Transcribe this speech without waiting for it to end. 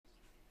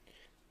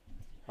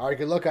All right,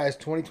 good luck, guys.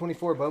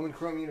 2024 Bowman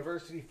Chrome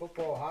University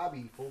Football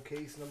Hobby, full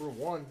case number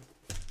 1.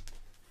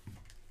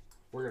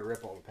 We're going to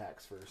rip all the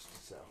packs first,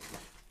 so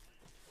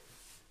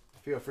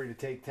feel free to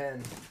take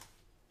 10.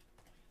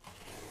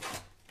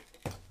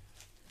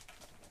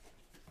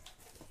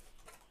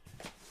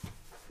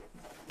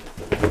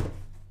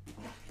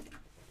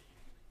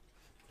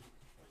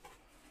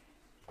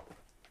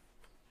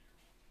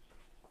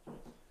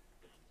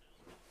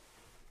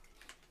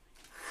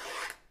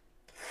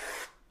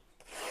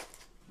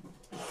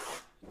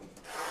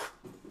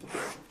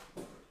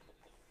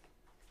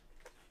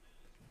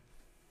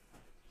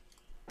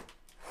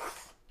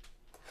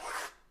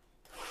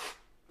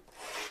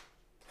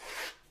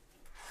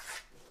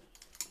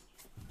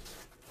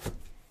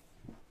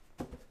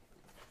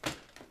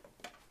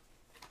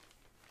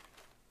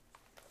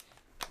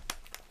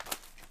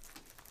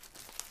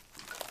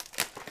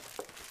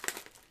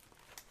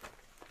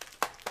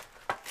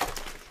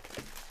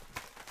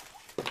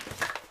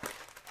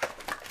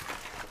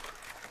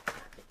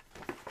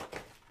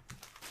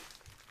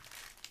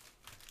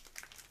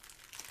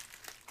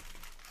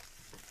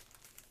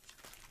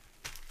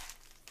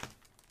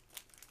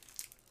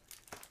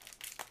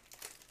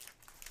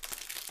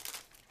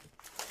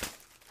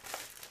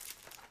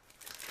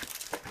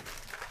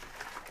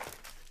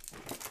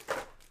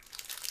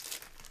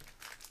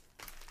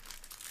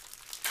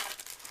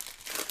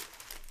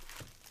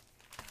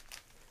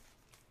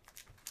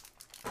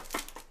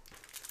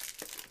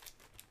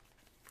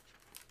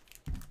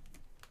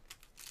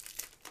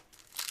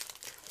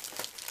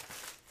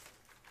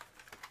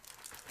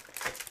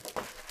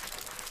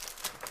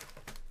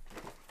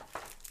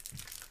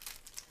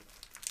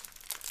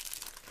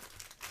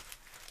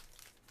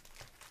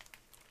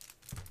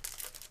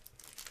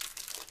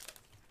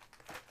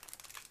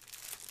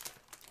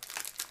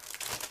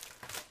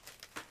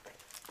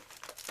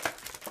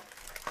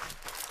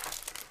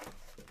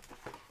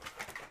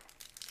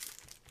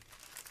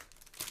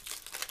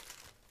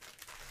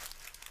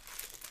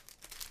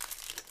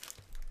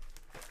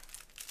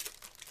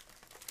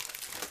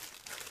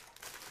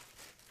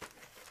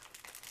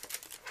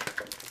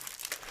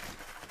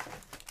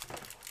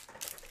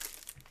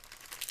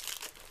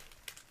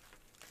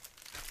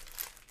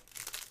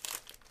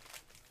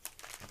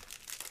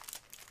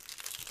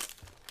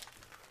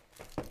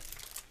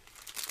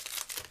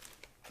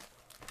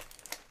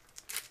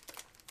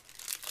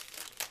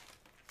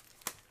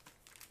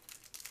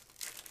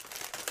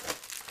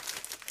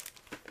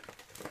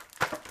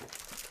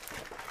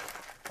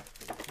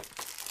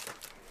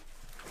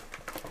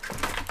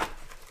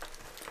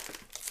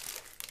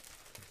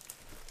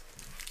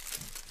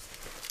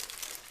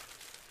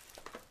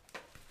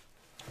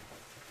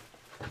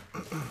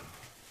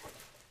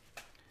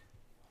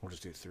 We'll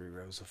just do 3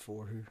 rows of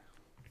 4 here.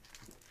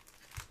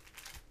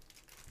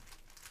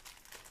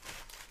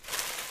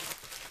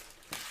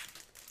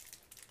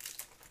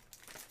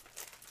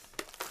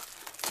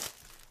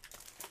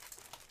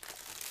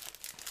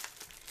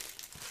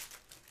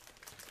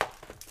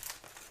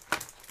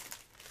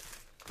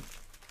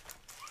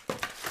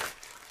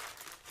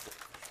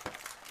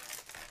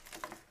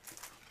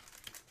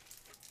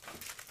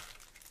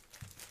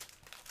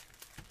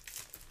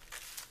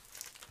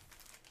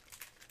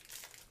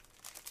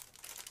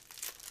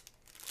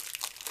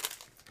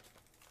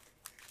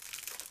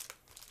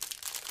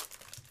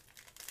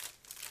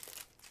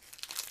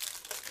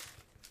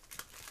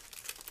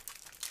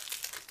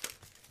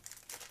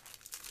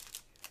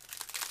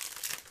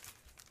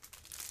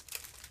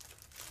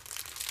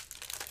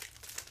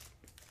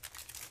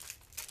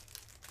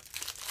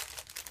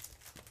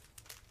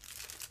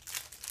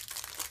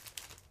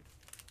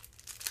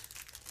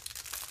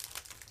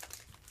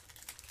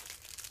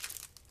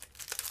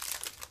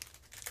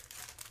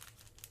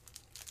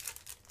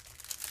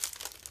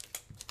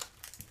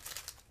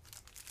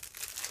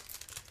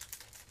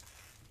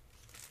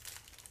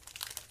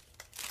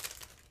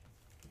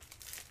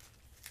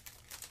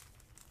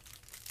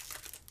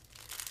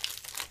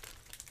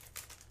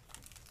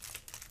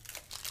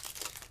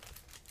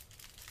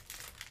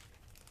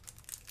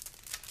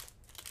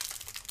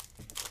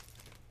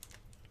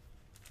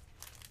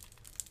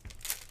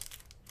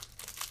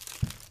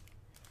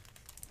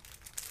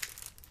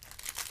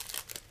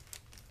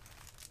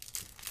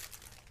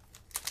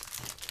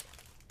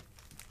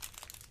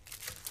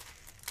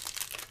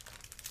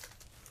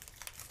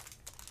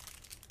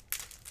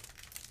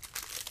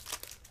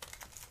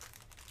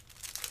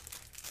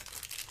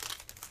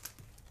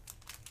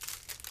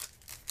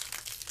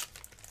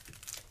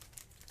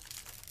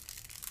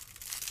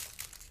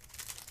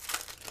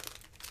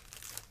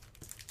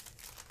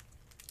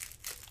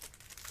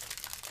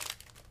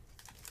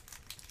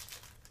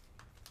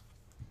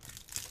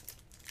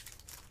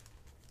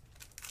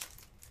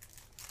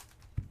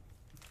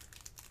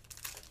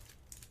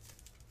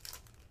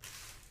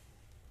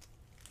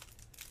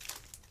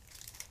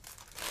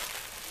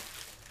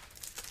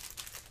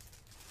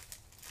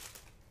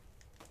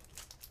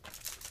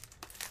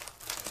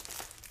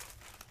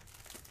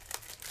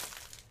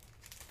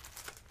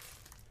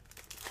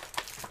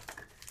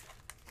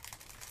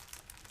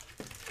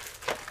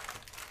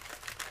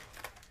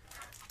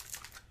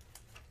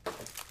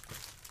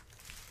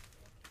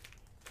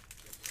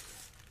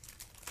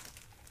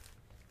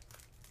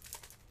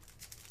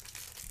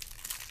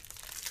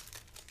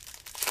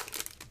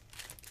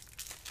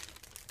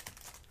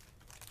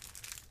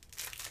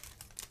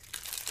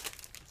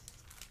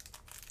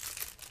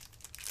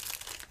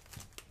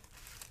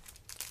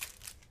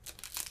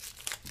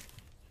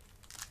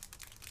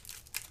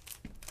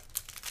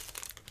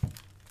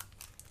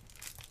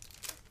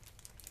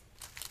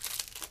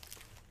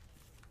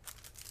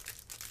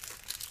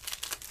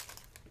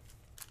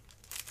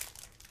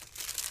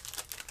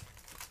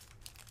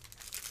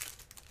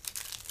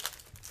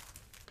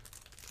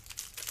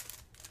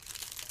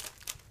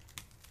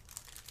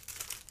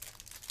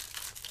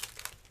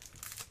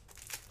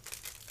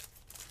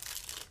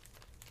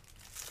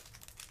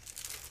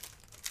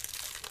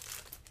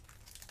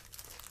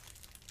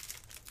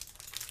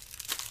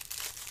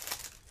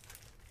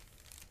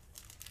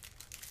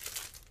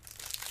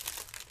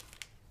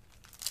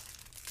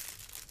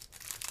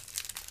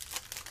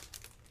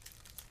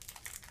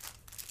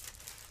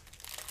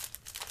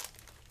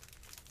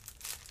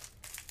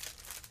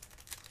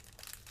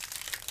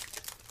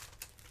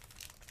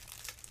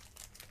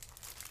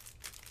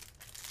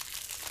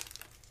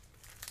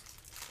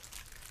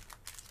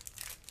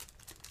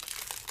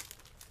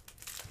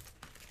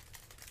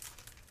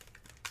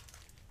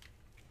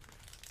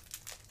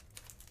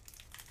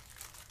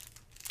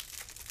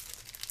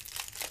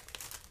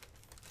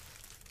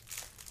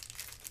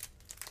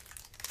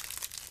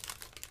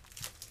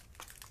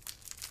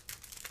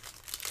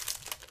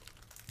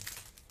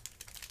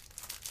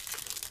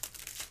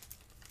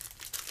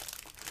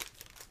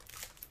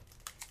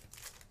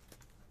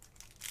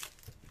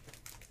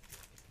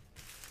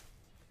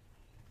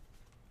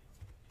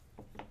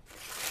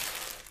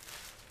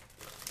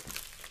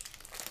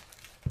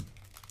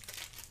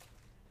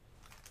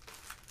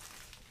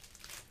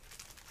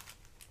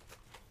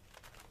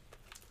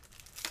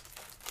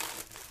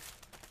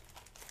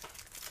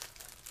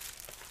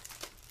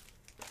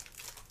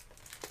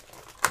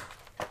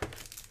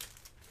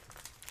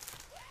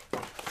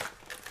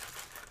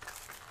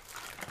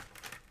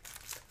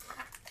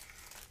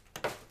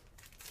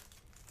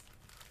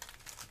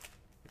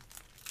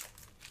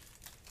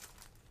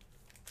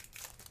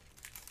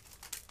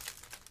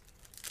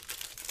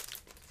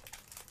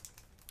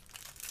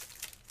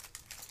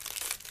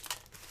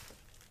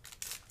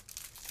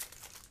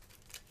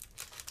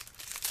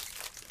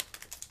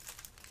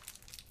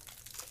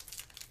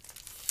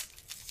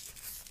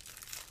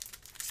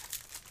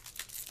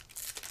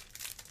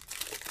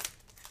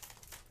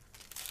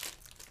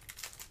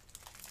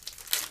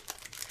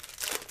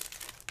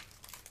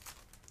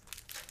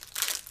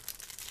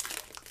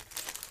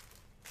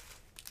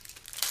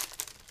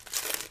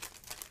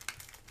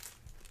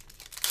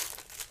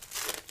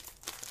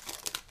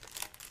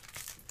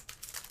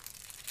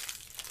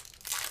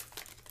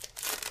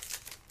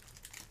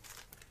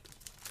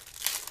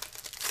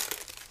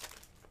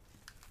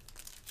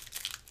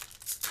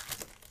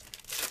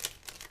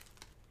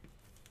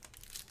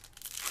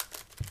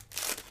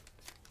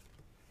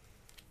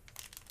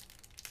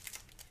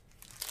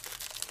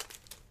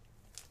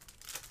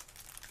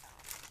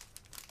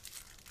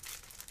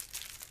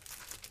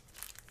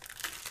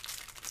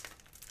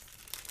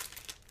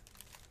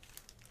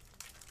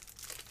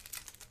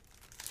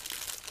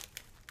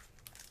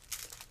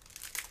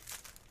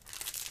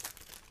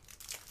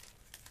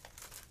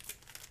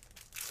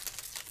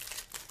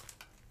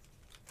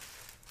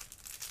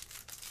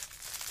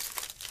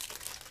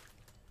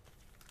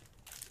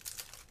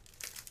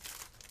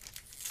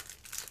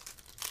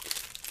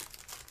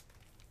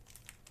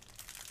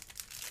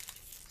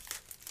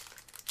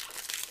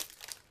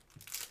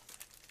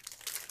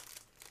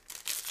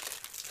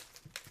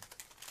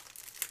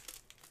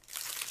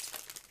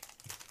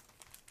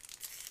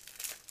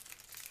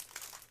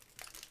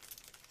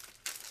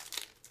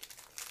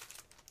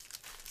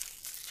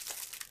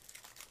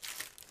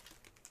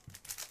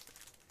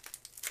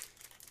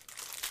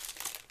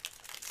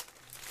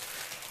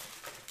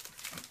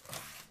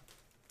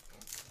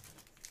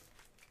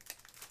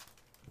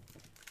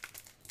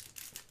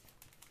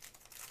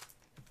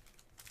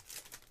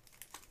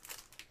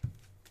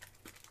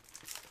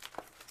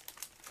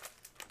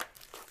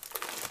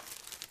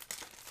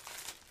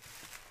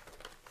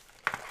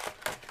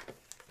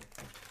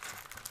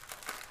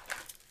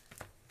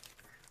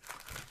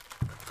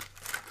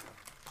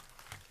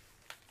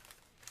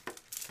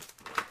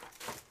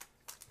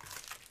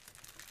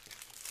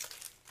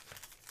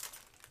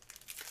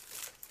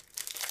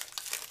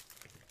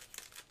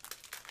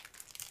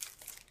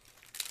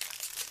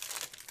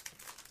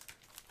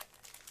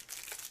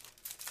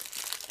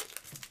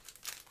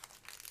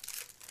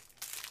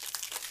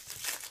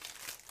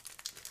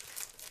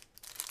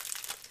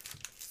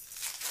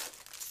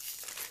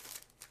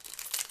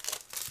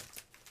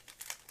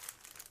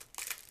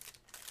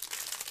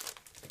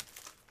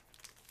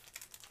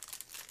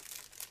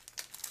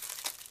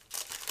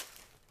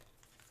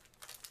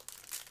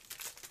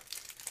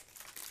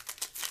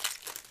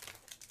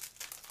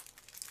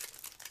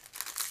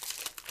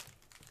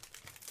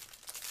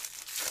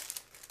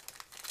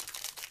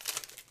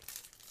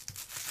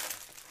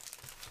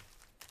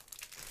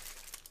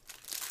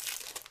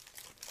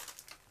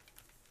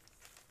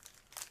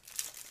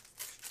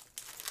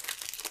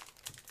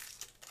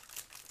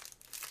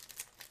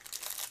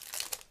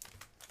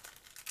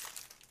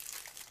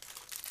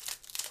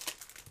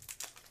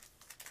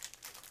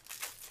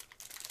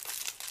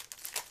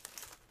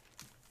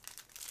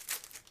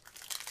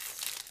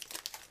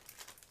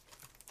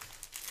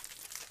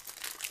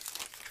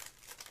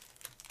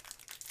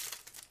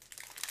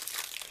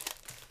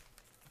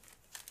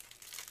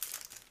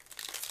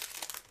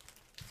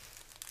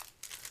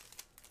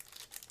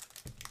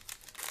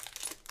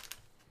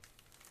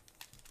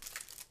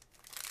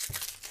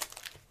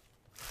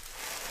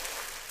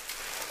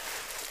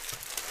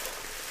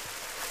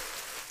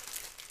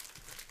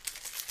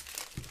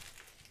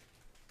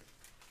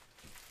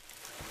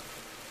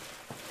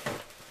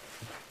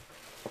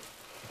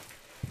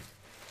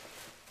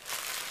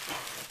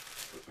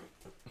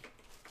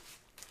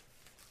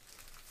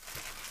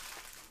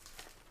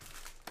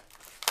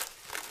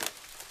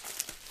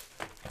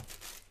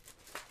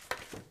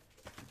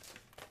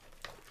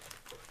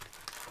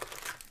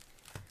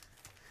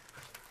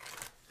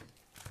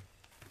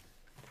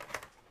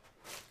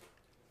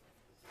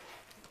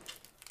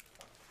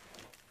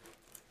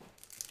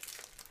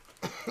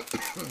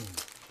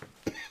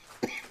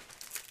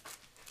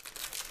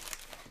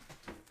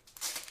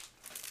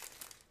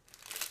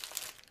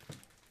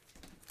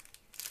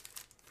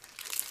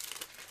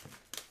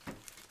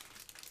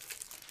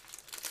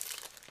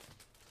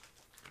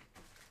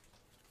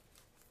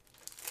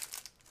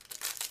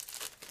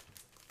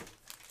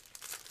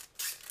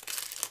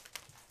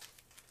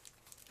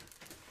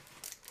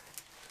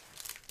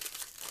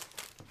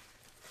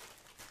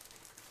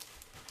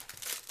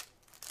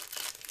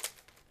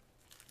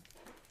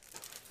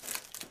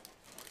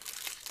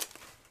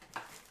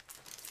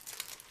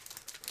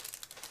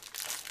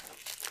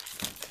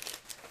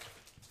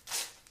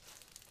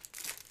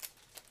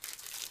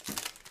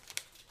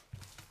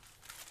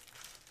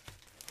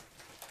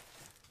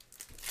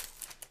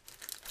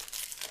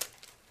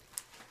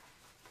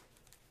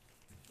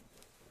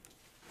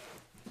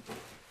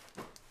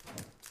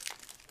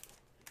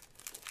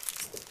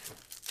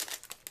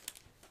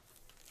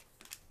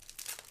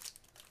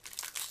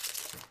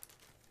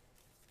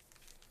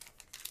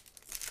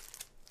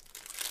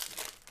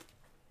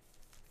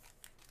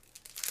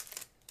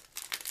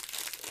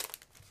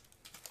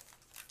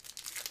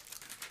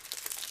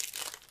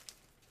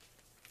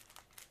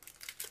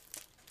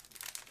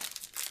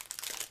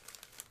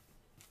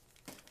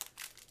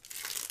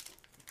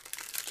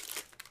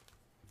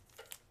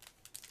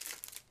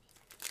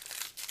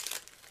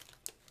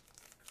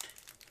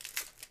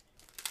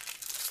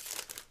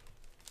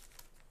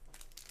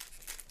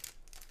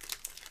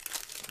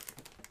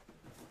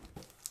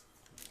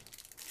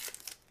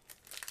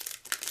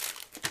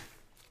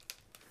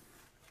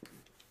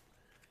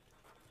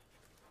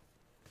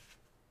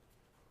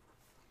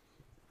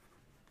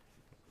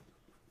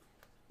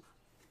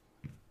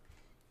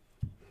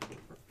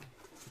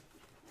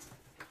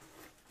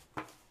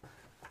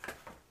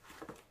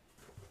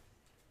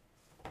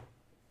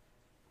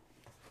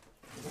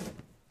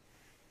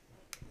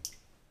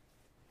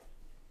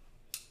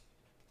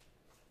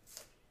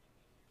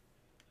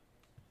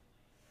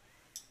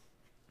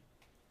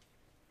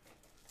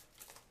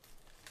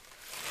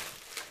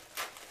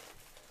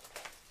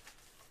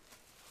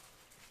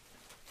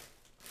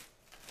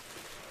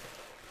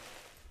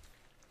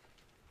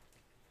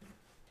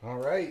 All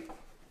right.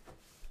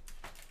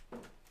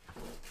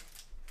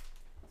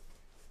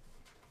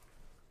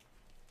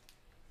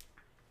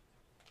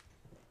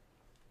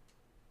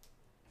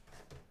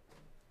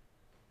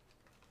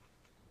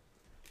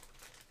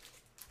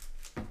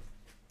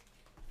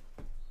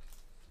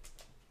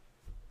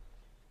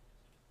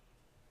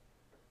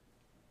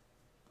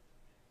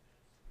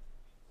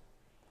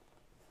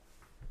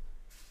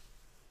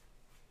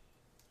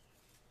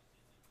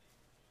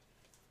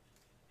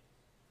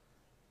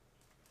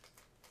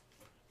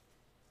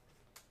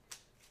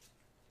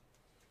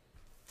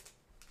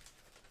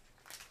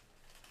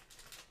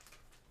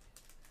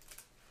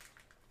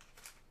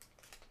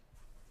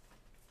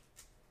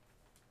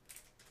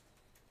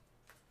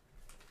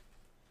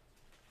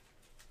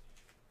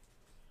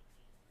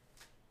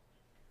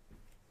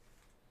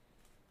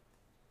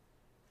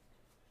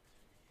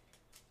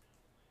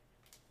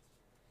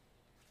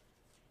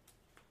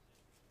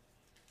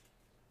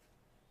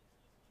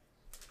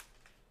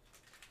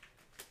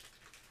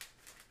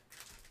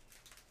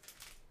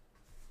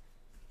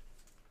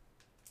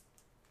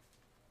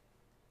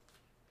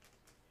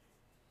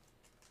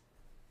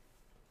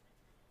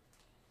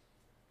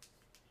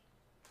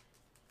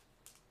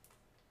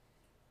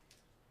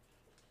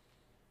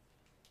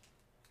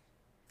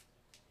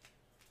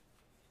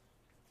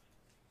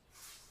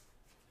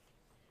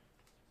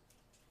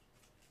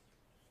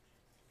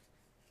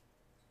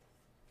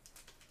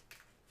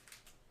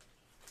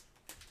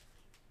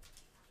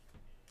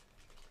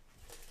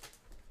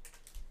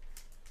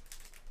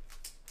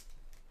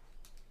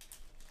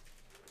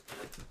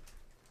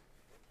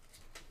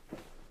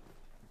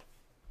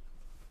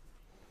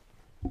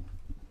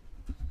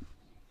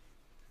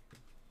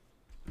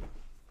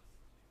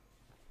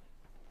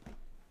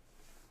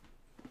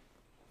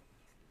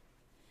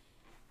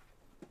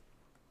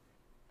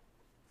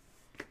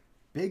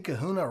 Big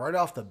kahuna right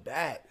off the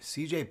bat.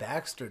 CJ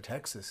Baxter,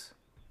 Texas.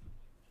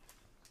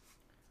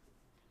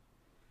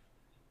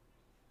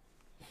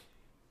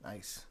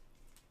 Nice.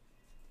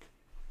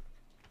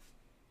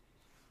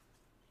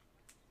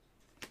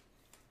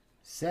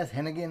 Seth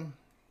Hennigan,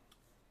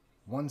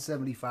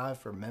 175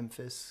 for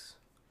Memphis.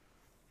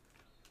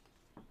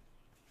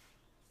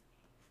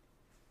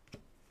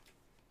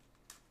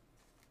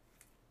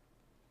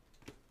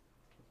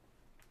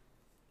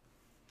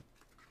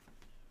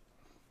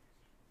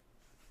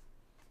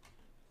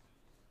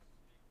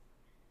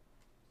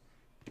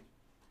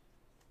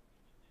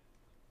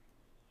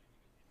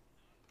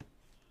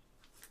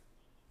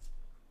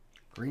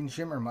 Green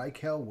Shimmer,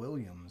 Michael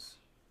Williams.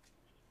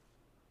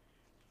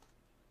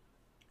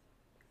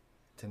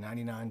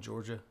 /99,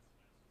 Georgia.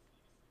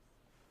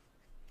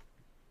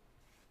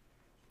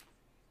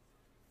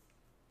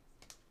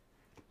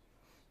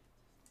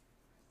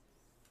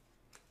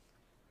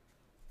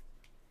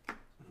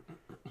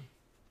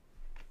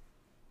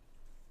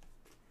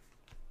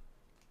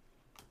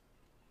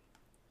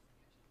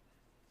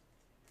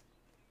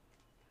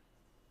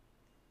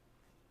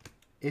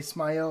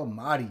 Ismail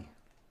Mahdi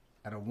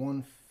at a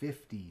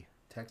 150,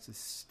 Texas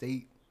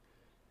State.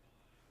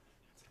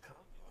 It's a combo,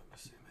 I'm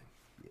assuming.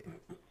 Yeah.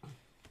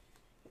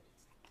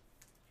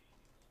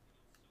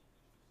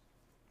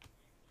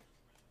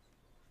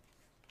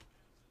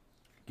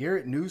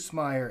 Garrett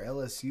Nussmeier,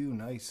 LSU,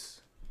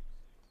 nice.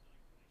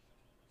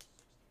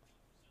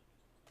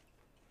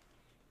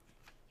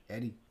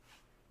 Eddie.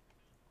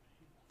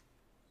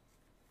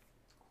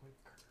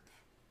 Quite curve.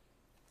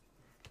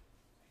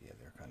 Yeah,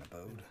 they're kind of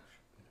bowed. In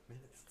a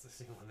minute since I've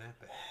seen one that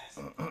bad.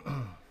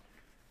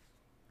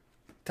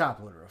 Top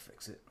loader will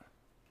fix it.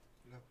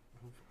 No,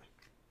 hopefully.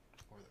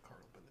 Or the card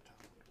will bend the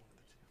top load, one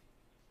of the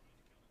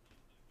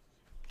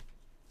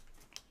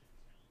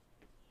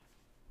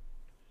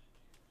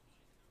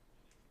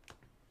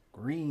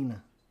two.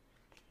 Green.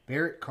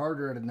 Barrett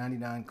Carter at a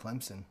 99,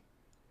 Clemson.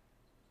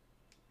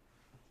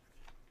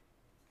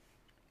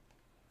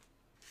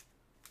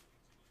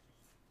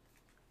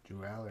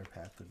 Drew Aller,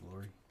 Path to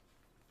Glory.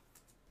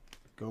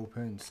 Go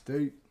Penn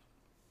State.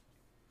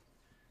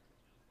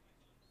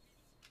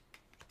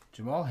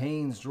 Jamal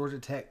Haynes, Georgia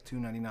Tech,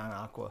 299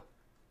 Aqua.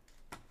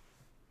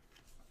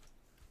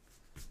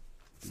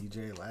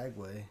 DJ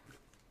Lagway.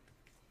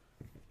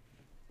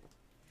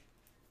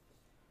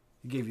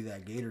 He gave you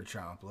that Gator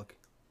chomp look.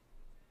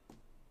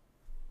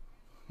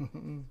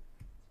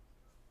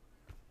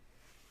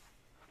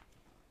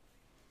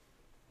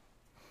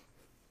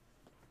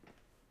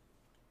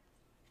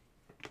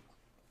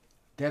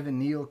 Devin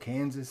Neal,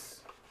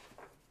 Kansas,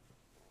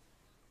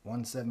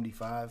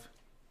 175.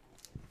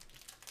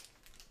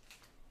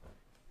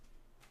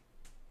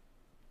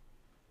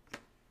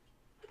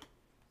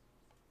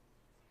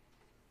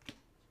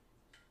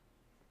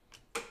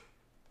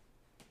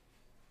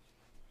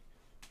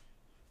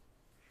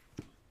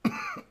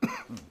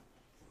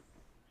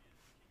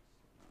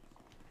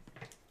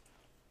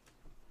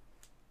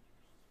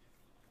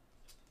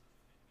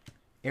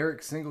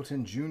 Eric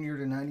Singleton Jr.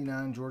 to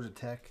 99, Georgia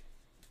Tech.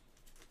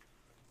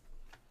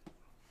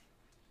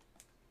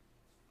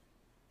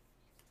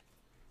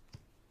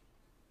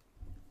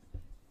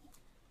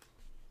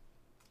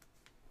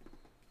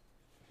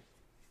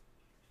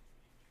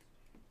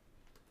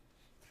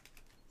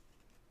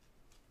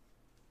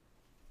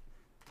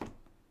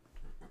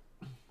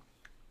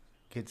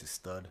 Kid's a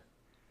stud.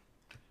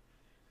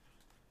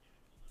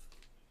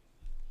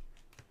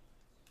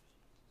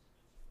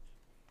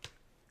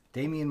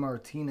 Damian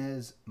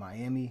Martinez,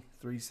 Miami,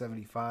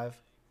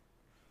 375.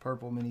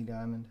 Purple mini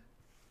diamond.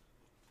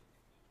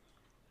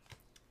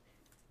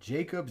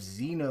 Jacob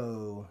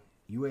Zeno,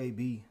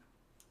 UAB.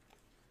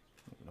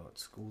 I don't know what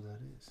school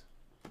that is.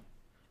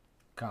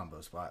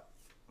 Combo spot.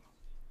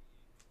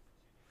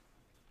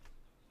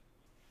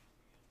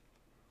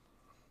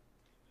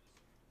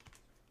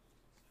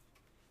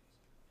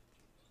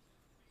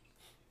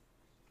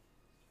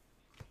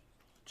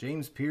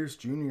 James Pierce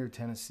Jr.,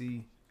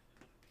 Tennessee.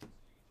 I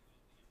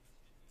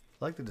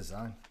like the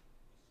design.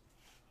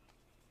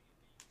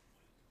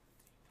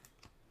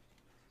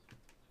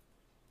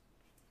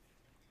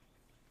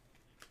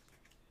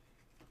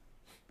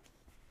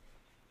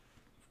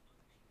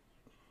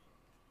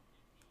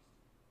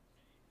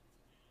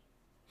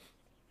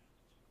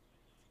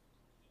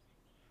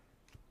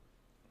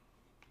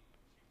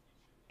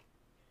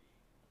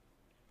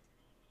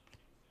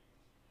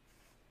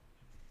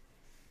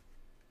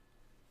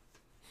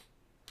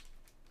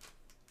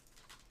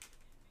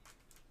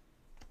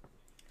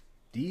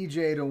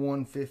 DJ to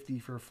 150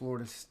 for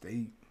Florida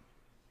State.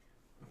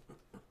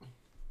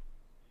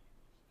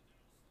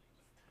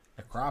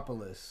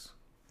 Acropolis.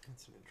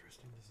 That's an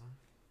interesting design.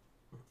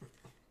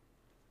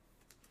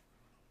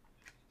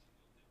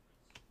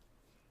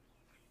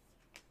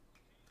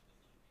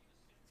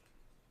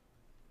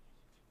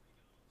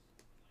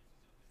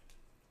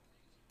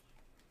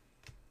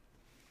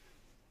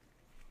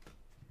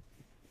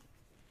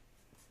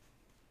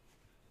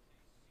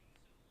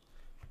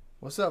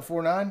 What's up,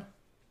 49?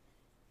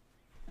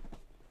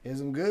 Is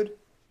them good?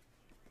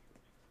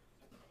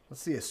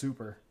 Let's see a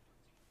super.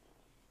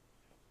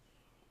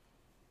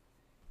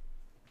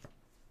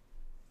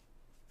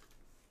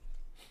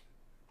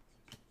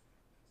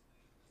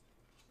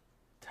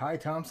 Ty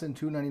Thompson,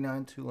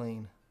 299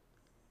 Tulane.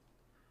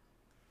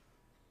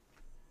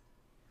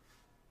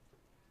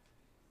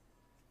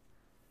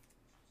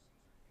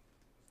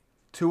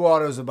 Two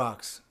autos a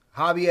box.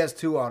 Hobby has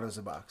 2 autos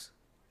a box.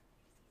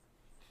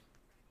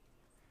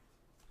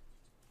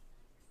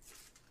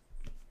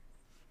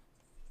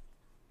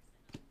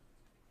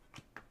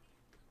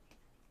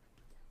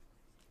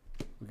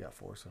 We got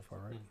 4 so far,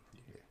 right?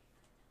 Yeah.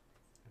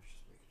 I was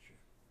just making sure.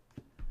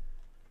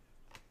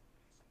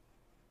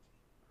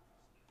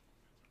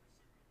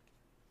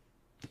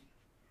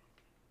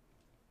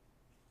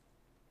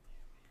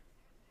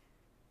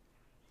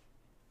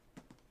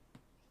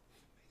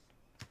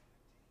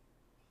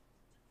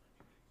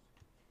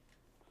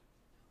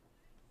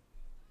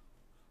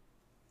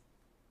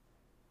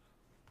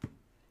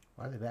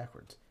 Why are they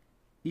backwards?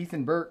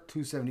 Ethan Burke,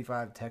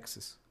 275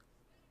 Texas.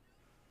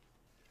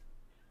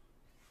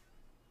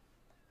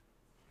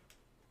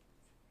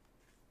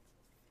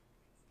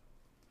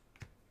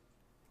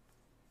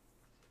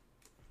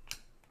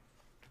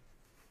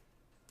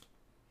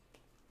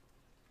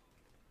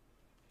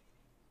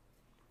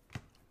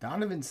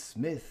 Donovan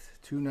Smith,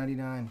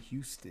 299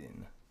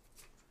 Houston.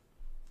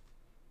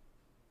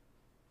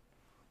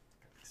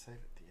 Got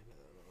excited at the end of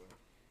that auto.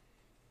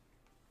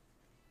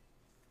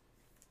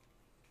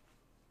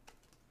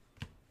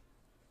 I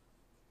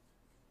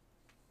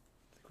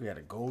think we got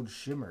a gold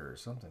shimmer or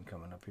something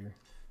coming up here. I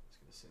was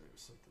gonna say there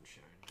was something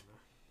shiny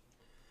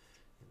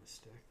in the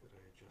stack that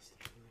I adjusted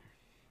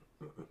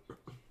in there.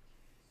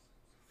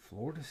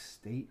 Florida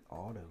State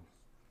auto.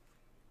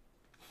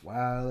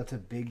 Wow, that's a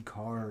big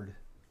card.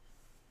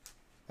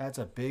 That's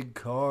a big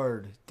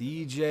card.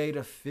 DJ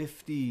to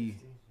 50. Nice.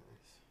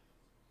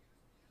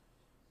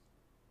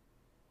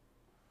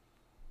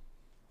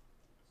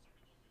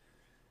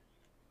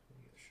 We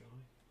got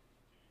Sean.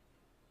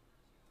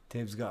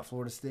 Tibbs got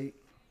Florida State.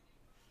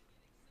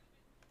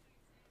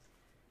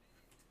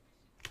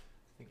 I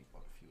think he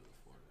bought a few of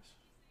the Floridas.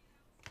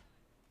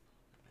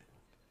 Yeah,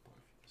 bought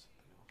a few of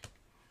something else.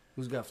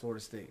 Who's got Florida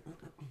State?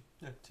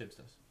 Yeah, Tibbs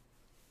does.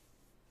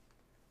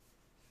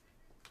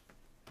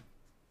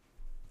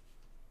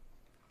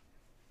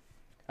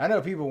 I know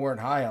people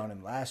weren't high on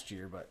him last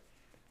year, but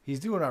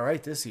he's doing all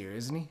right this year,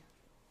 isn't he?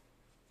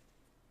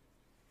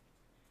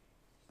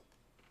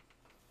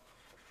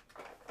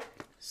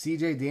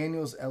 CJ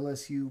Daniels,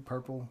 LSU,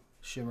 purple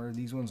shimmer.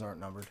 These ones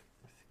aren't numbered.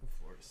 I think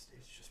Florida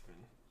State's just been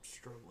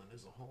struggling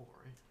as a whole,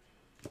 right?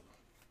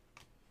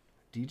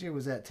 DJ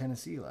was at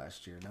Tennessee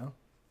last year, no?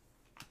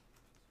 I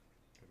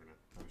don't know.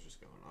 I was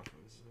just going off of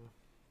his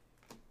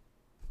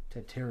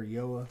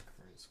Teterioa.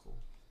 current school.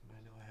 And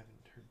I know I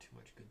haven't heard too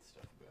much good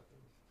stuff about them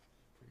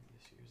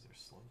previous years. They're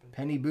slumping.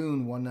 Penny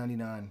Boone,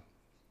 199.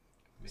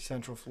 Michigan.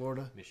 Central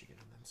Florida. Michigan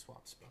and then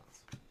swap spots.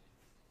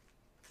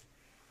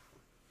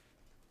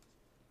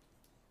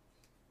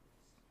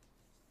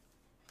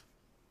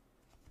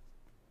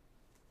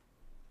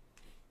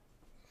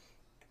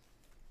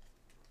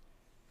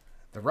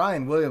 The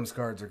Ryan Williams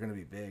cards are going to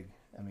be big.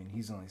 I mean,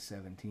 he's only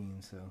 17,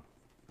 so.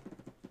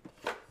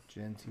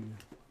 Gen 2.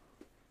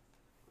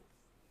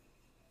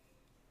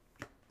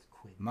 It's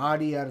Quinn.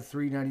 Mahdi out of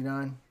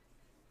 399.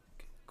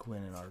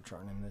 Quinn and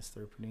Artron in this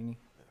third Panini.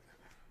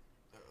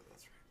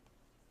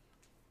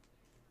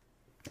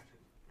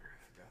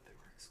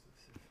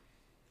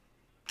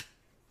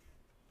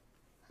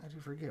 How'd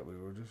you forget? We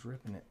were just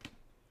ripping it.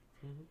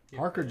 Mm-hmm.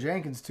 Parker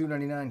Jenkins,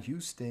 $2.99,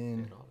 Houston.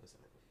 Yeah, is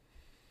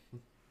that?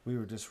 We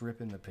were just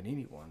ripping the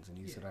Panini ones, and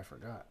you said I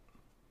forgot.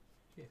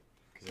 Yeah,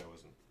 because I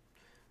wasn't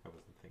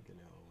thinking.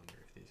 Oh, I wonder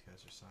if these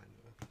guys are signed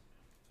to it.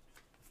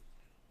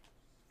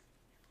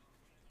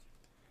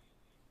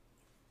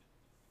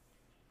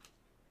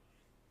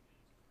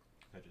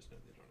 I just know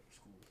they don't have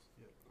schools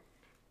yet.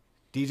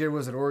 DJ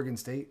was at Oregon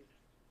State.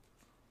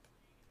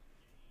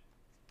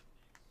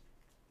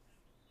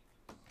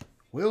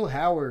 Will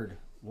Howard,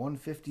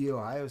 150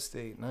 Ohio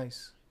State.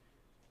 Nice.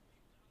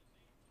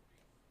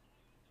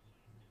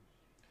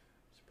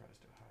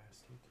 Surprised Ohio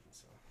State didn't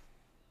sell.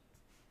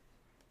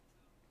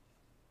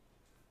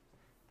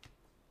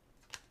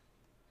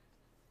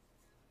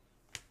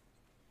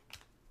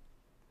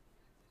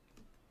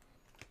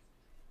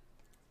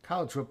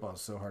 College football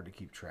is so hard to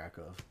keep track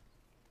of.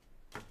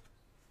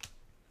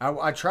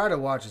 I try to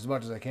watch as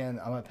much as I can.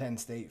 I'm a Penn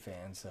State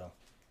fan, so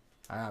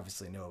I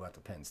obviously know about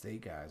the Penn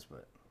State guys,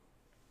 but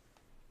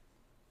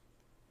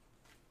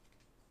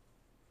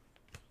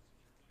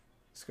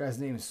this guy's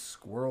name is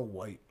Squirrel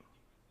White.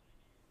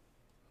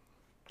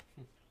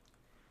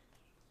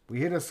 We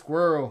hit a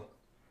squirrel.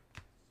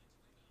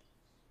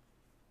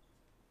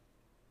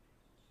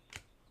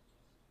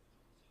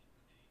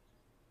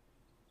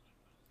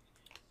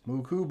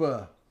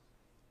 Mukuba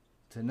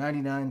to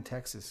 99,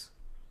 Texas.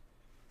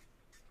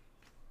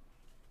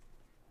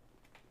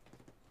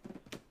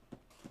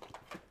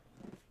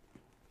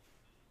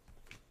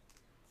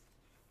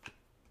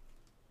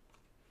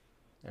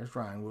 There's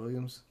Ryan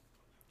Williams.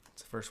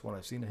 It's the first one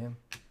I've seen of him.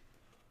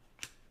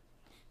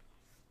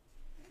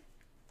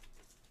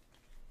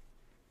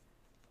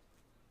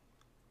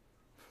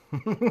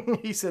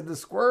 He said the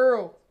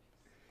squirrel.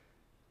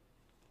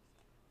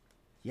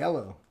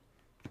 Yellow.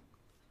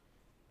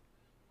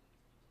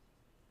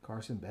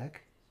 Carson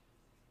Beck?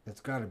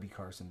 That's got to be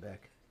Carson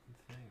Beck.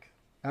 I think.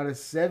 Out of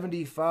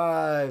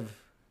 75.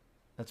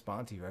 That's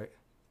Monty, right?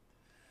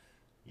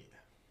 Yeah.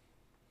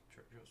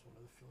 Georgia's one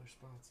of the filler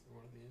spots,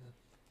 one of the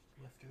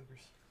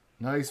leftovers.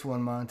 Nice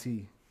one,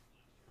 Monty.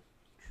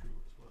 True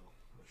as well.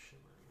 No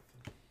shimmer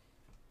with him.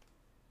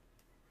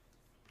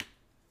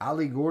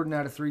 Ali Gordon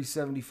out of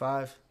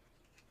 375.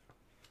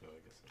 Oh, I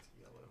guess that's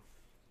yellow.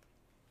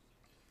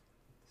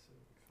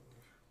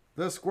 75.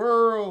 The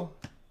squirrel.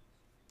 That's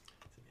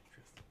an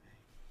interesting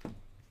name.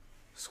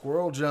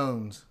 Squirrel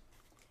Jones.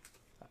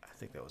 I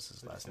think that was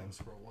his last name.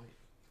 Squirrel White.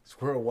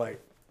 Squirrel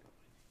White.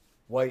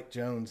 White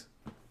Jones.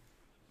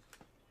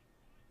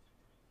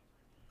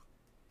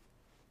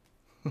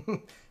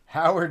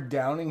 Howard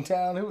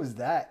Downingtown? Who was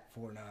that?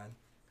 4-9.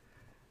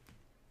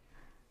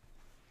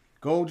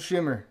 Gold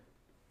Shimmer.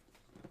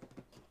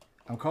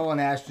 I'm calling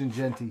Ashton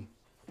Genty.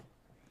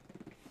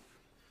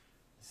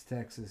 It's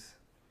Texas.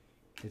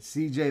 It's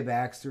CJ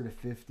Baxter to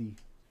 50.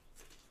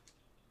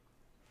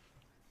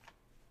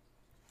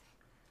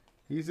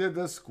 He said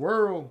the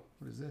squirrel.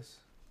 What is this?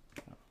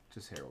 Oh,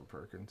 just Harold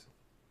Perkins.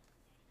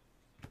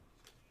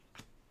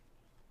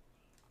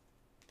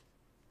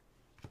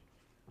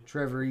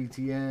 Trevor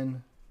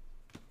Etienne.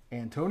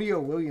 Antonio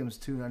Williams,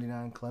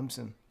 $2.99,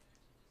 Clemson.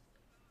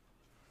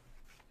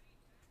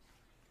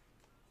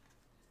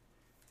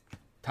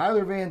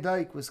 Tyler Van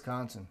Dyke,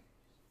 Wisconsin.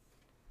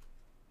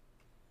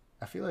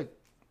 I feel like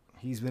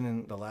he's been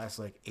in the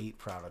last 8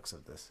 products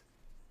of this.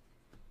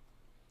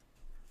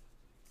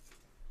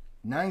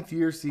 9th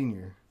year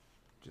senior.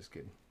 Just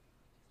kidding.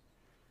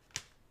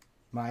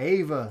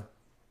 Maeva,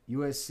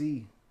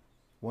 USC,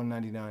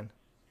 $1.99.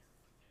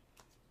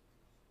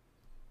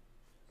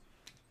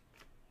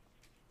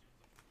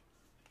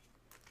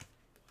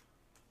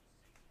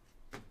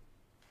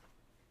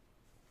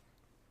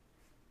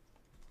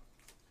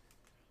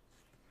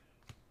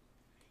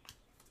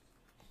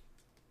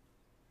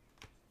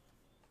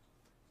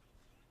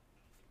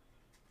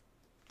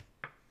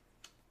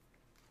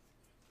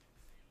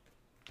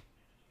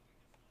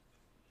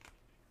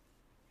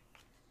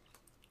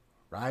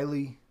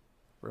 Riley,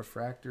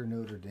 Refractor,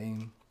 Notre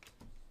Dame.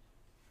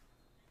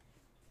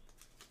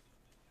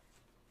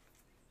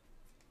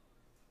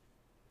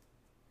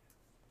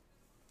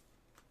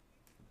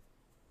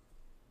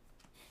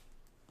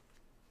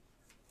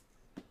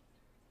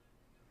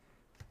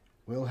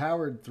 Will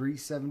Howard,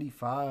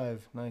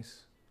 375.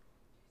 Nice.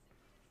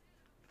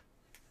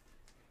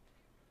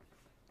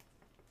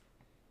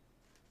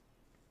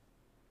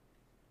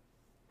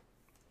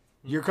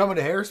 You're coming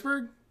to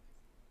Harrisburg?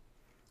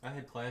 I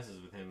had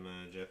classes with him,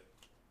 Jeff.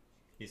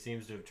 He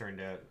seems to have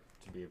turned out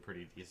to be a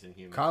pretty decent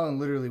human. Colin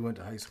literally went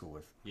to high school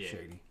with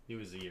Shady. He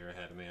was a year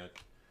ahead of me. I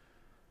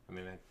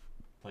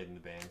played in the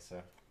band,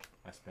 so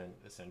I spent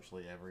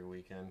essentially every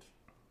weekend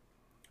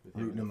with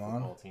him rooting and the him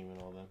football on. team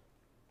and all that.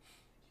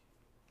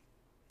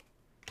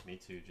 Me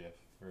too, Jeff.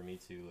 Or me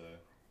too,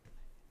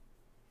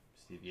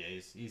 Steve. Yeah,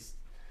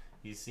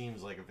 he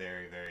seems like a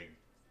very, very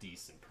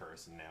decent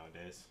person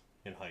nowadays.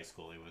 In high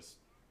school, he was.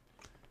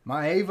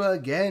 Maeva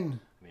again.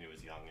 I mean, he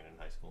was young and in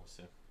high school,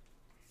 so.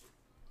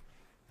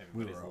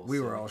 We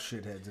were all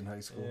shitheads in high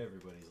school.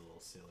 Everybody's a little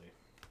silly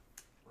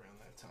around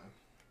that time.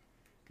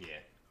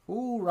 Yeah.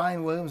 Ooh,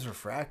 Ryan Williams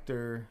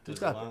refractor.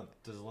 Does a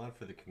lot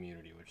for the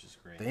community, which is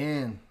great.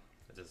 Dan.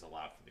 It does a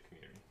lot for the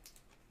community.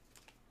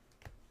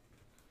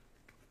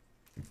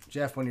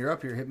 Jeff, when you're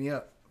up here, hit me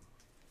up.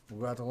 We'll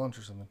go out to lunch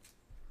or something.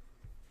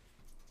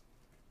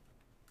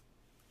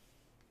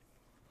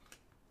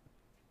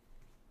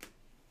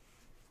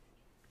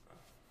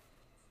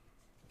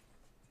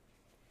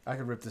 I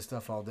could rip this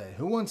stuff all day.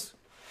 Who wants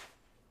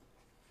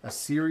a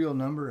serial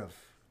number of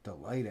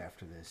Delight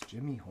after this?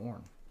 Jimmy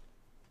Horn.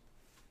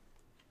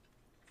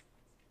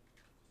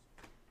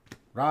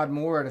 Rod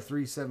Moore at a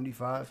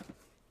 375.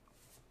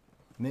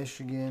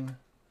 Michigan.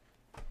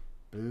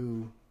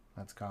 Boo.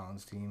 That's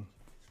Collins' team.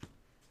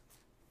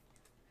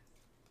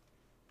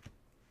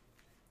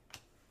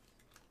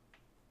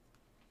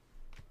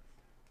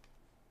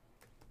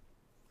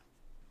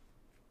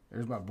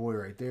 There's my boy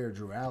right there,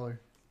 Drew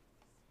Aller.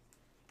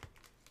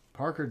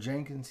 Parker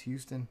Jenkins,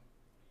 Houston.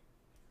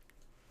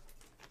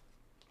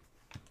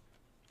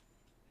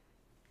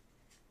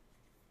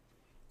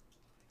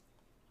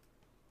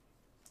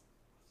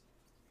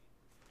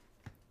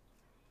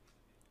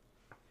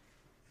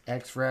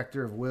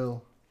 X-Fractor of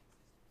Will.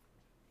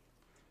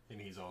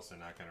 And he's also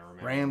not going to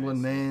remember.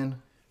 Ramblin'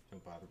 Man.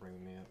 Don't bother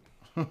bringing me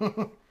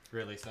up.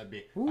 Really, so I'd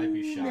be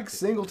shocked. Nick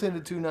Singleton to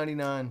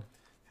 299.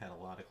 Had a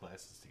lot of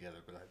classes together,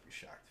 but I'd be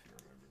shocked if you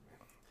remembered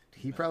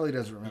me. He probably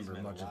doesn't remember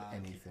much of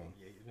anything.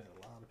 Yeah, you've met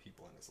a lot of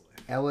people in his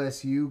life.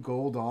 LSU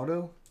Gold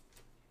Auto.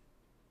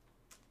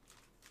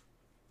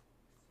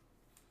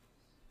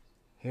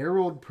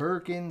 Harold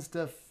Perkins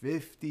to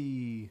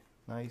 50.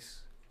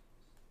 Nice.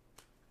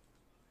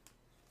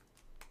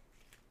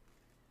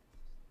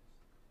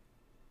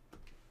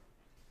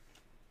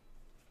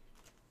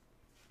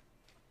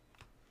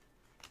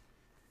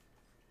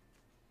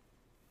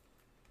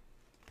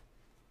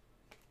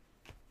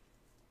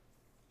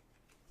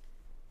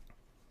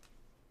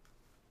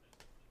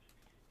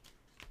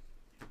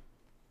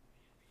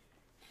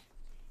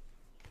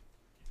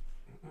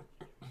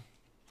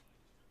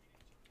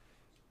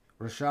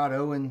 Rashad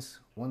Owens,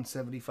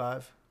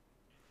 175.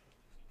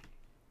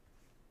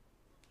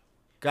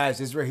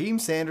 Guys, is Raheem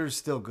Sanders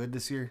still good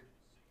this year?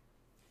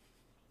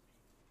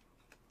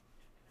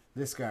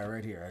 This guy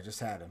right here. I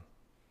just had him.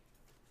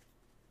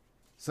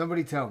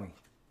 Somebody tell me.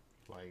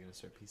 Why are you going to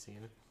start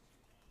PCing it?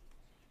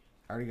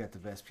 I already got the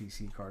best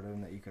PC card of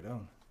him that you could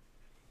own.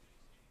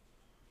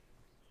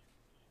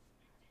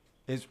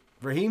 Is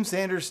Raheem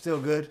Sanders still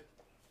good?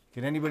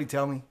 Can anybody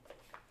tell me?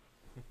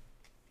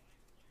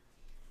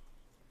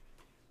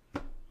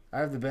 I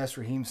have the best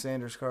Raheem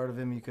Sanders card of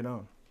him you can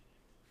own.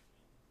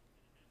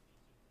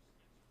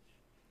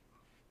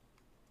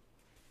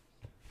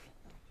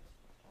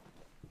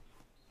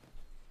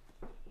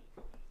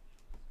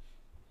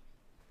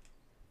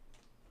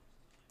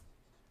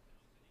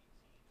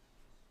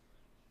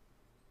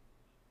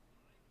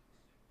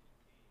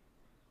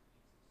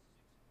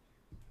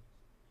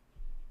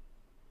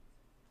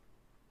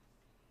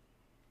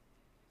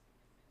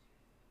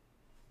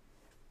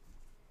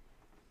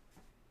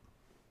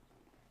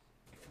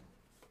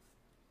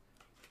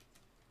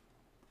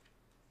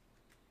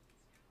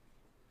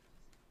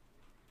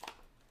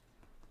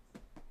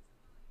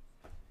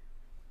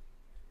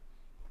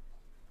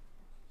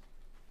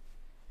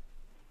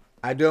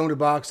 I domed a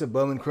box of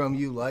Bowman Chrome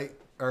U Light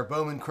or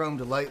Bowman Chrome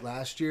Delight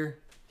last year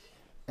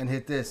and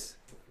hit this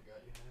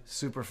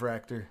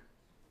Superfractor.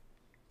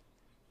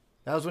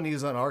 That was when he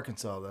was on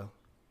Arkansas, though.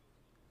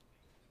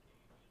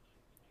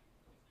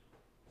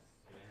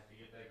 Gonna have to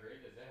get that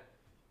graded then.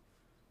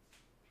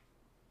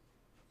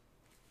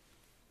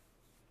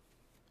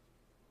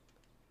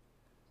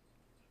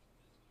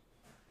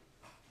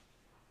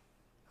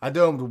 I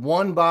domed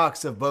one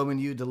box of Bowman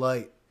U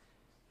Delight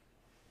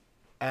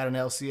at an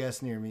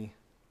LCS near me.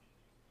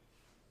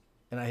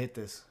 And I hit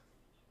this.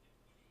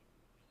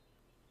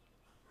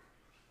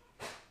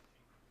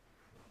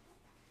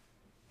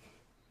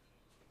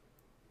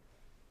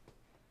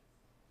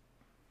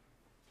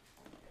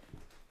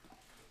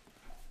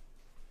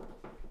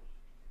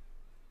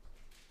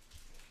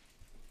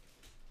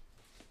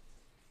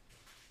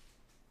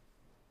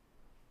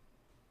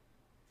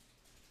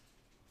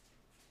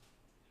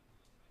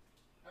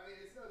 I mean,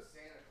 it's no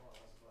Santa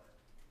Claus, but...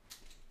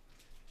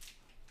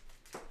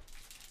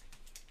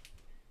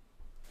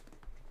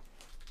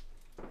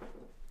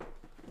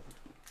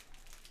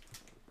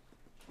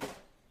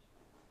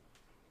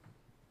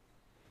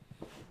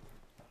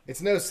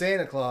 It's no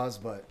Santa Claus,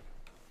 but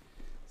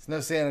it's no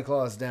Santa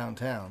Claus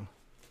downtown.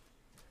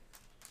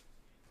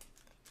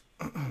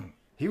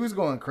 He was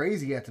going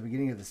crazy at the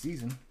beginning of the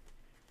season.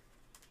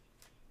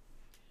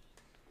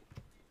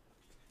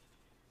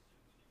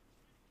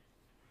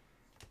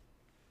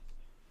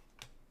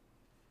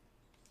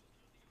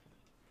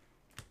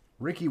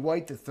 Ricky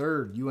White III,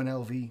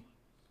 UNLV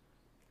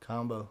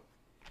combo.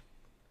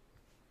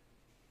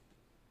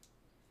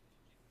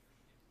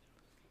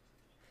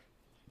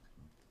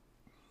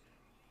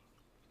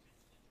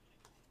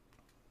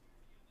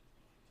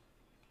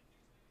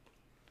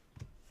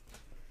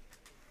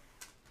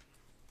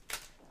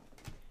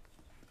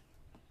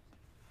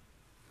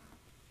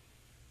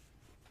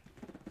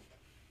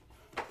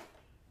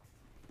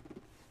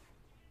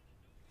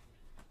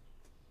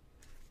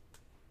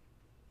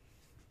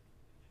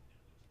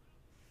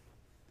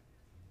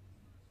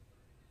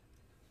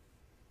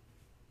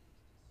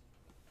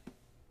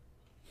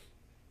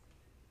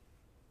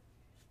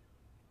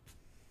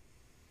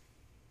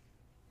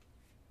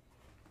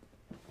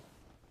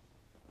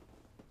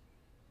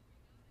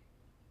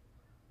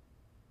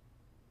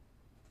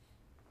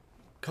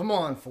 Come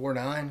on,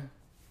 4-9.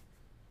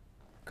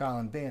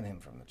 Colin, ban him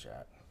from the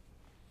chat.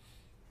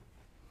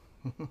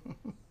 Just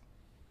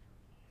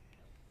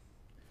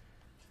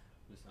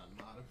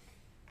unmod him.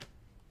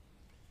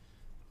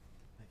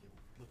 Make him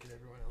look at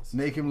everyone else.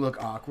 Make him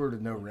look awkward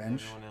with no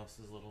wrench. Everyone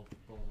else's little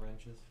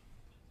wrenches.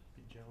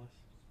 Be jealous.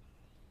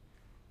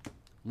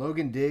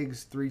 Logan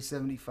Diggs,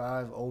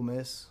 375, Ole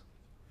Miss.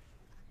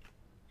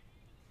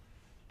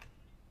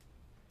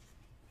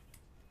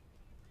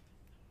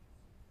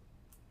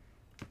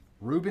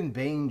 Ruben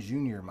Bain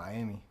Jr.,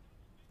 Miami.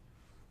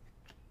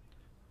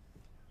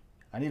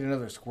 I need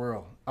another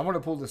squirrel. I want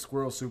to pull the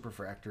squirrel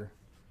superfractor.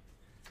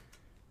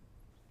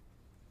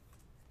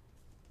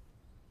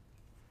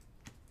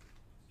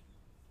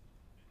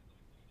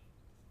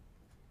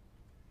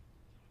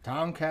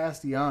 Tom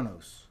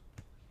Castellanos.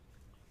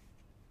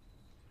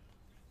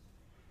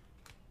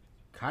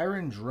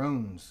 Kyron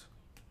Drones,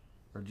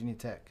 Virginia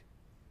Tech.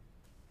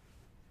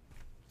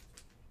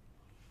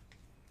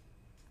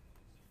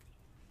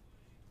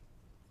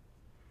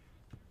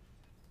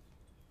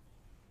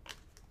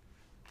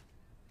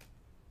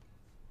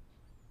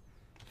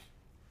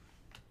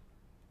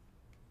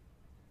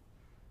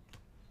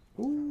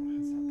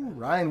 Ooh,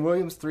 Ryan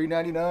Williams,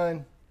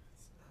 $3.99.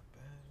 It's not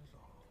bad at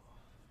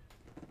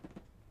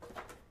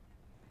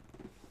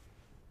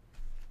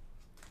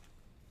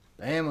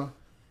all. Bama.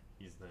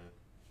 He's the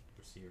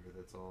receiver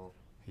that's all.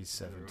 He's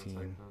everyone's 17.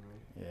 hyped on,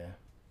 right? Yeah.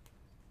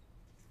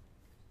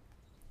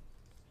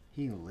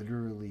 He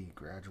literally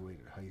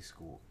graduated high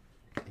school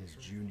his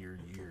junior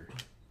year.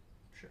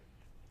 Sure.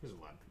 There's a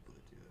lot of people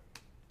that do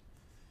that.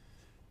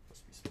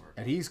 Must be smart.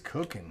 And he's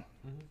cooking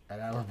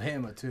at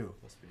Alabama, too.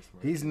 Must be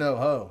smart. He's no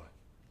ho.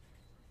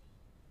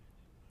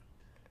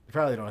 You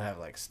probably don't have,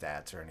 like,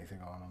 stats or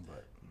anything on him,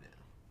 but...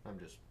 No. I'm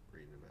just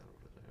reading about him,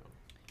 but I don't.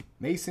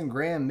 Mason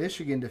Graham,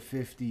 Michigan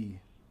 /50.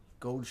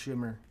 Gold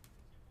Shimmer.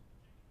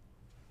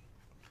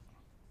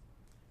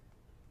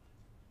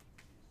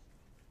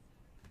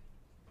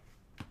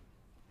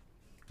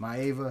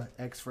 Maeva,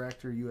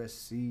 X-Fractor,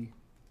 USC.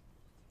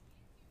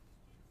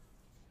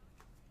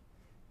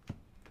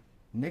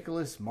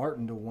 Nicholas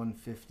Martin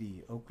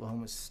 /150,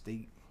 Oklahoma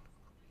State.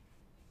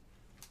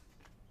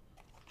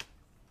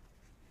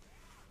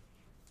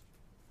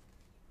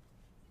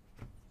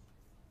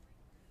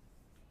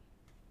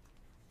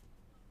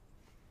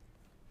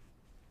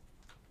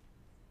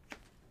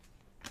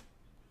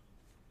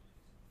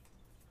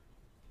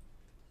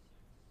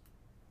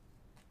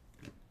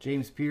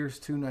 James Pierce,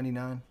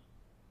 $2.99,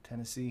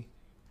 Tennessee.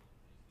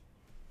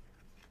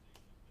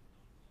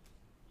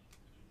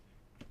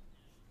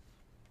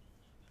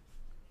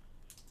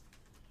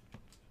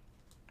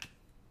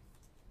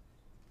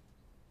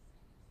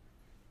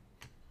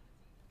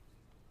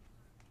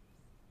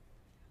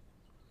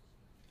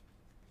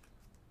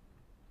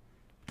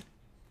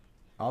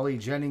 Ollie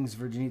Jennings,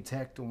 Virginia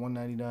Tech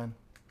 /199.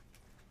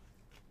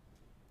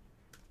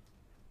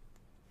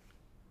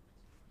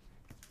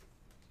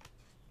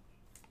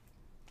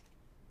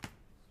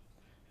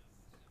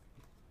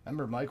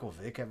 Remember Michael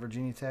Vick at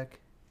Virginia Tech?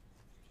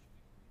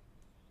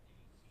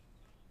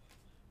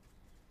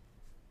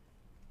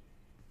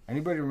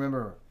 Anybody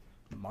remember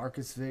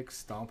Marcus Vick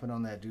stomping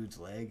on that dude's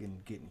leg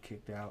and getting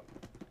kicked out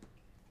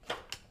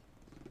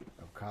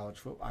of college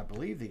football? I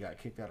believe they got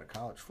kicked out of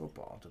college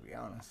football, to be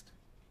honest.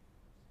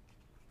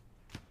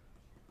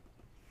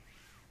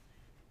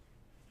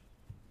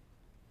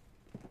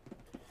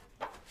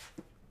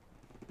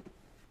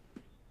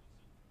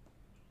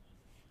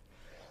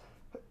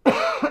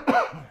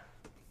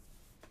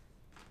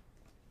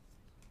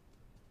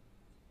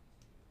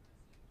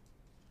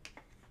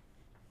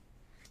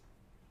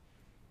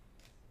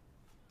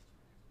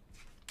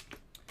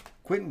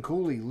 Quentin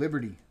Cooley,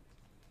 Liberty.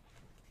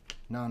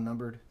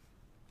 Non-numbered.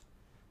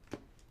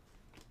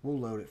 We'll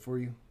load it for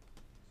you.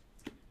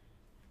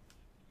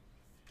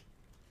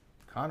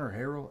 Connor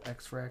Harrell,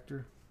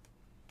 X-Fractor.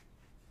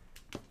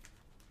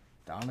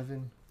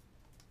 Donovan.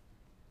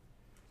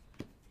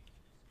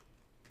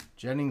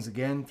 Jennings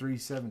again,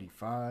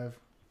 375.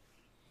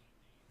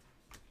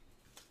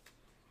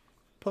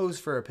 Pose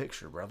for a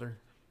picture, brother.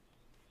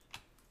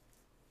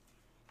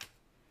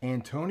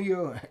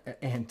 Antonio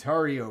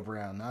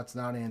Brown. That's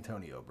not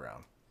Antonio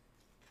Brown.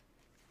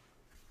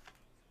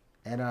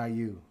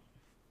 NIU.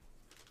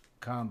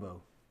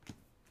 Combo.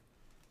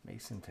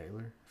 Mason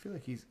Taylor. I feel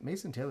like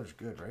Mason Taylor's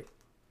good, right?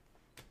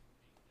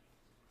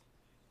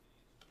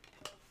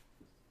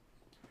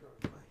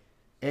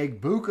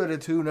 Egbuka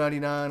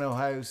 /299,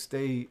 Ohio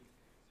State.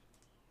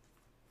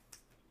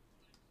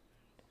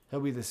 He'll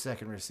be the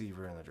second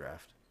receiver in the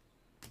draft.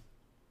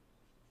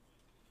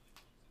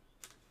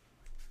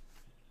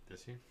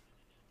 This year?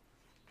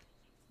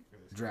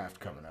 Draft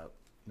coming up.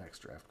 Next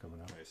draft coming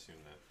up. I assume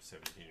that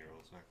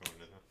 17-year-old's not going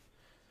to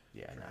the...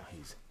 Yeah, no,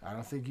 I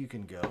don't think you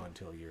can go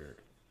until you're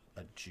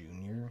a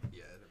junior.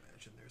 Yeah, I'd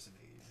imagine there's an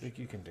age. I think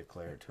you can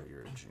declare until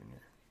you're a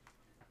junior.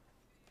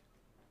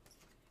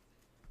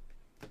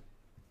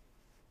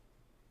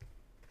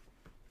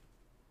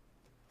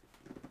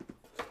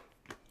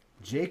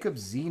 Jacob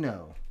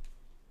Zeno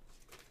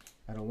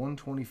At a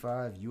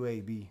 125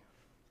 UAB.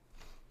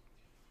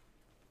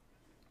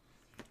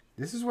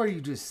 This is where you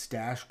just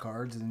stash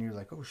cards and then you're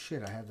like, oh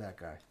shit, I have that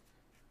guy.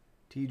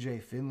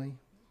 TJ Finley.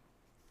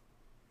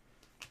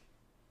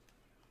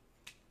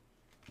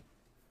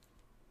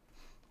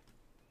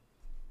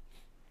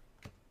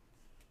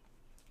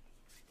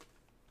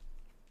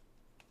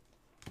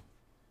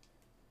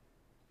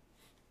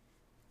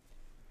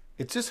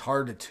 It's just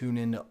hard to tune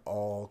into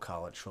all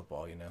college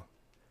football, you know.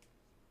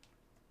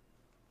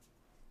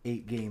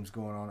 8 games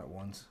going on at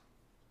once.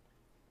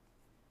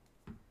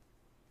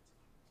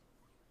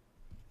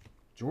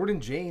 Jordan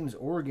James,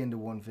 Oregon to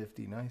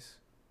 150. Nice.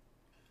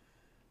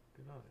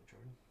 Good on it,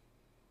 Jordan.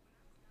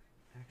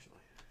 Actually,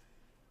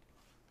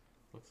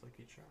 looks like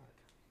he tried.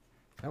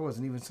 That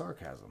wasn't even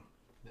sarcasm.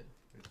 Yeah,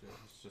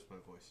 it's just my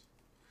voice.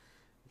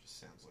 It just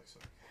sounds like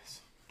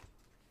sarcasm.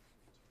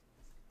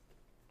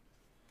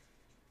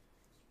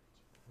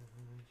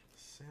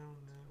 Sound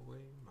that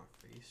way, my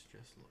face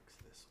just looks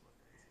this way.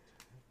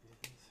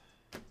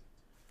 I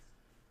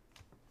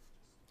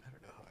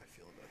don't know how I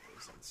feel about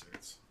those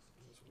inserts.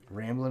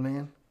 Ramblin'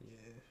 Man. Yeah.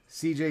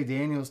 CJ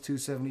Daniels,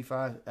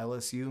 275, LSU. I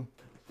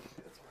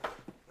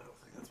don't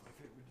think that's my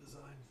favorite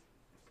design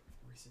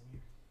recent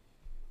year.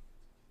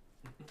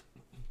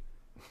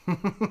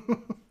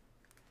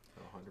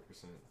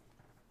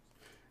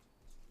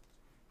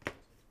 100%.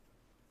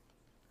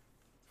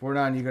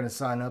 49, you going to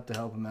sign up to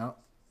help him out?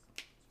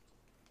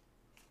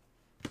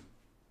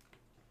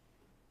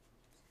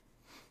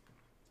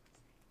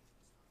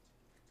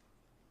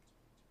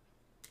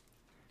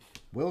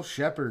 Will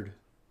Shepard,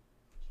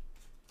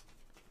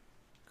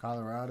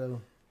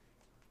 Colorado.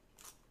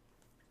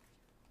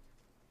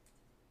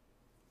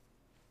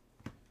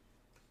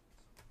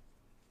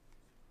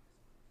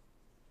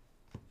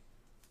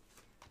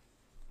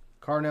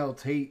 Carnell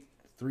Tate,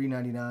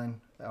 $3.99,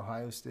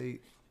 Ohio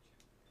State.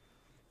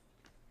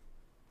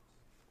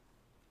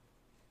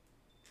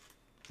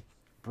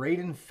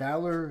 Braden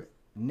Fowler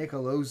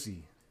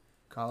Nicolosi,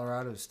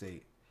 Colorado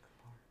State.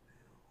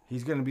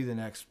 He's going to be the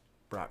next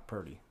Brock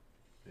Purdy.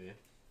 Yeah.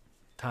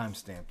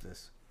 Timestamp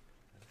this.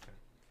 Okay.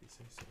 If you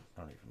say so.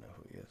 I don't even know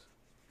who he is.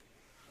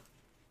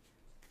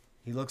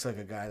 He looks like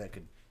a guy that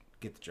could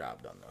get the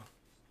job done, though.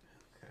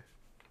 Okay.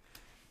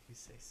 You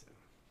say so.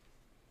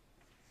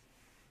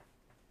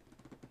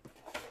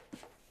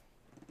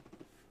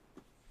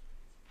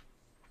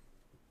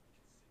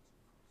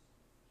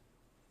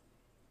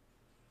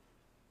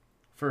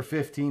 For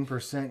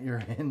 15%,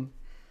 you're in.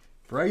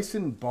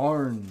 Bryson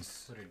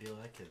Barnes. What a deal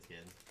that kid's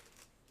getting.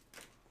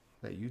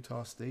 That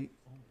Utah State.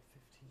 Only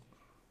 15.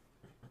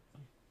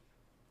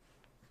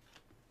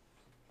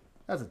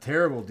 That's a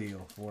terrible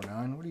deal,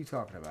 4-9. What are you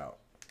talking about?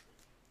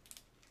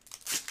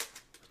 What's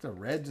the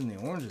reds and the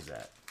oranges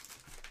at?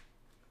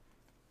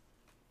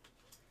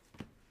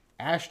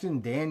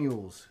 Ashton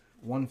Daniels,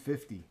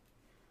 150.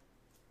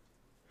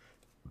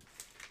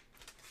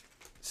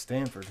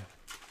 Stanford.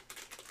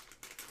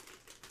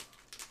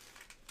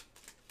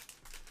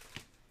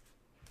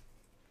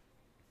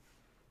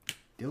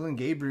 Dylan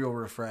Gabriel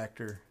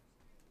refractor.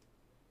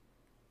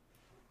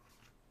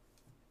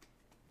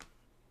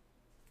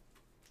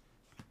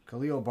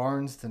 Khalil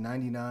Barnes to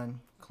 99,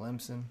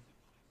 Clemson.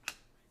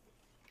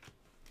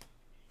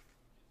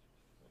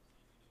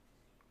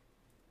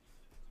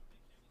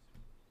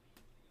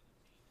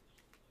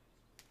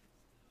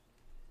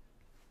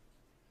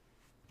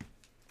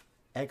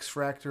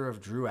 X-Fractor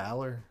of Drew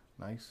Aller.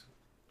 Nice.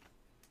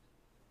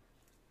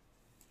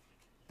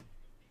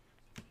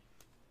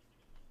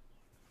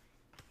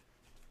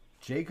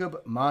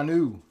 Jacob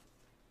Manu,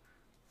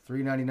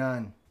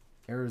 $3.99,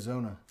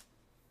 Arizona.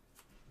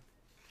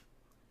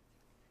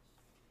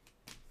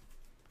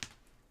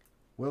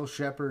 Will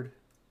Shepard.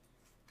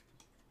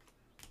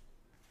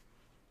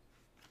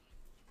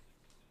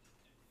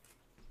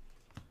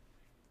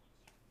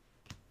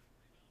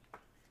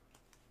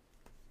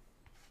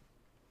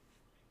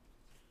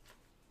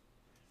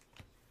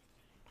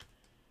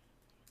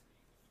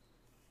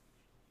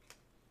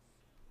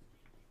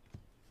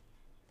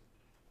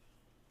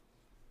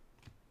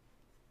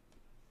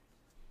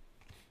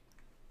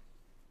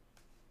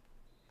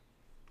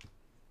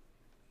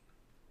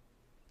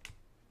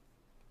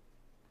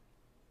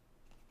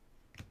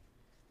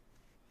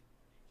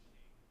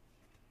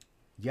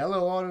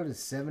 Yellow auto to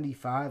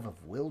 75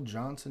 of Will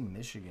Johnson,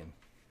 Michigan.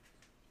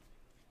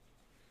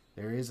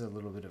 There is a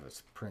little bit of a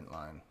print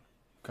line.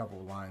 A couple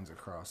of lines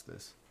across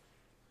this.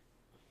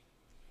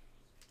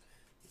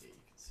 Yeah, you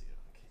can see it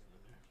on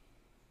camera there.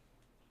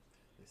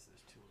 At least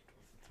there's two up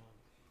towards the top.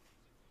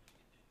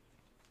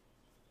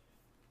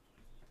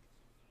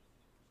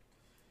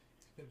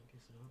 It's been a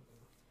decent auto, though.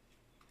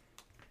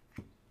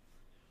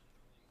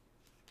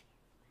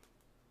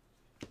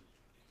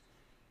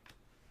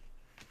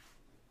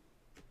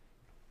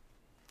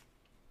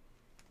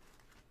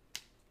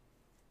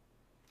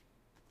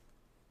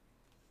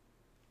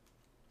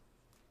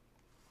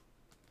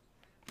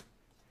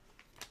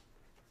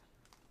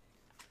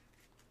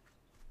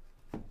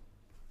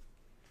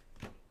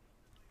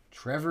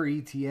 Trevor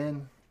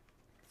Etienne,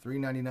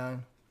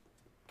 $3.99.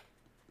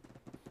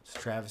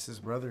 It's Travis's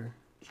brother,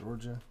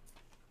 Georgia.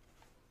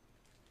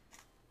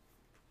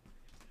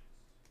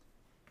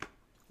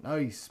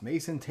 Nice.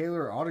 Mason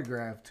Taylor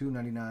autograph,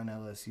 $2.99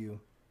 LSU.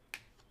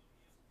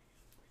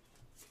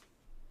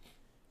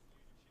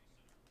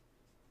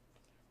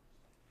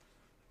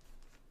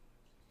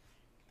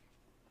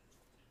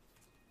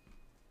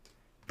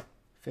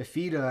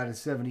 Fafita out of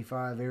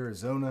 75,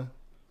 Arizona.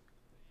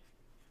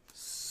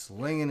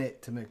 Slinging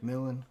it to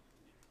McMillan,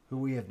 who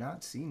we have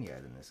not seen yet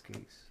in this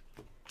case.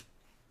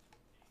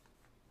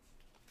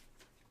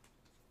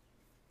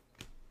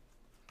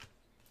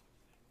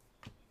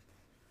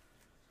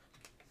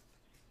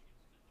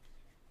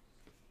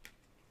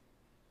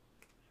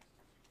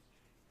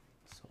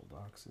 Soul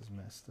box is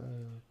messed up.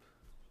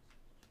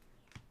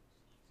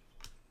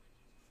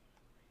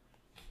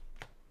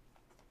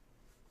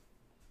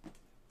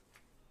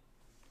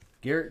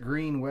 Garrett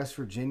Green, West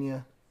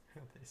Virginia.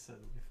 They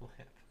suddenly flip.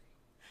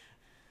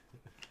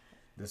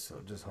 This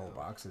just whole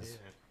boxes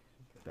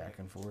back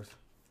and forth.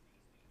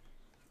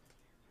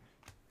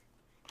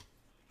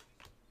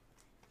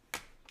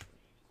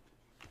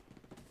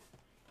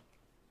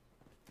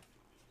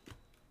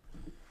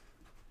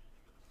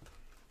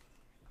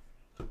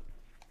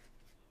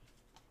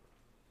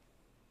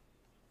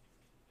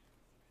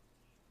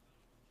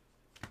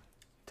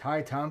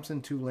 Ty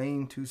Thompson,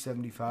 Tulane,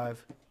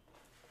 275.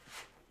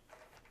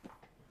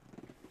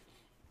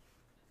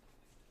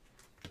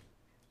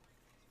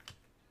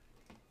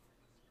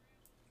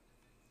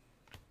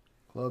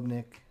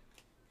 Klubnik.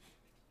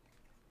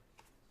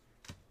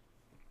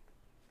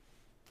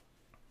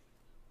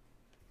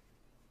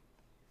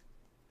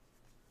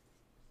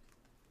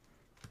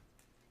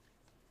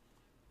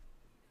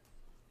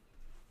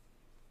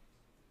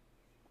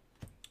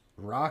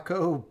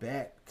 Rocco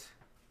Becht.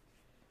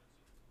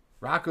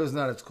 Rocco's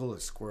not as cool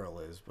as Squirrel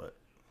is, but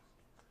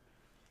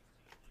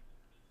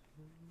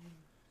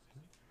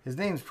his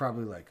name's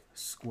probably like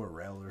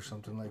Squirrel or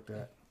something like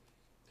that.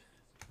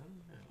 I don't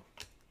know.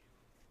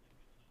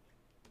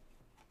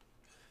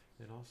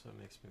 It also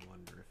makes me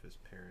wonder if his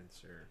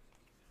parents are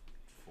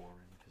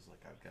foreign, because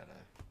like I've got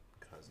a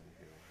cousin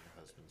who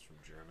her husband's from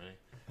Germany.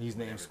 He's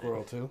named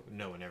Squirrel too?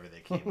 No, whenever they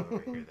came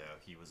over here though,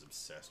 he was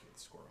obsessed with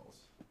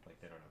squirrels.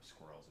 Like they don't have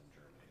squirrels in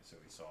Germany, so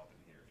he saw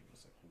them here and he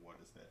was like, "What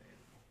is that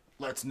animal?"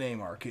 Let's name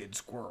our kid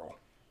Squirrel.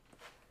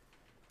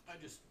 I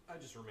just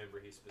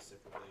remember he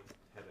specifically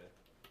had a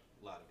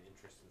lot of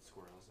interest in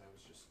squirrels. I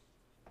was just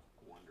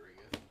wondering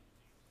if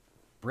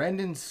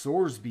Brendan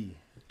Sorsby,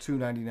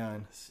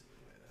 $2.99. that's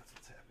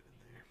what's happening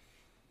there.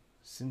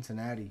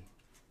 Cincinnati.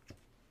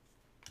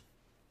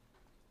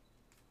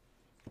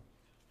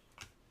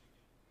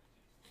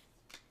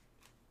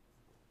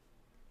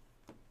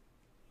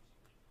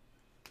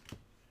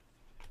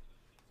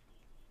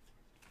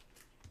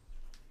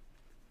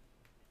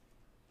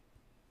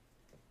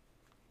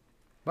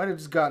 Might have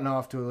just gotten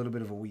off to a little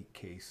bit of a weak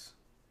case.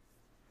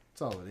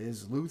 That's all it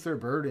is. Luther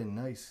Burden,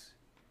 nice.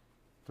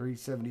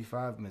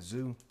 375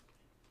 Mizzou.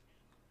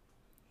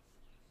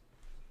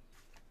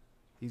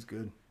 He's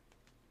good.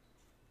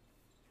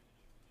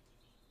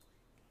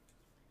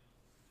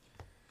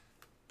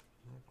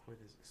 Not quite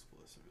as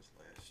explosive as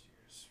last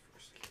year's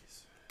first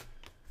case.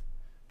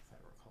 If I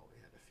recall, we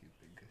had a few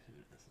big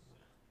kahunas in the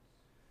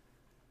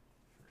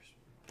first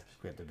one.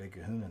 We had the big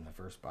kahuna in the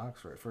first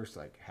box, right? First,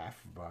 like,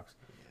 half of the box.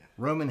 Yeah.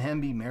 Roman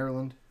Hemby,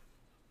 Maryland.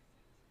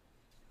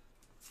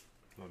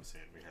 Well, I'm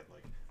saying we had,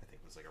 like, I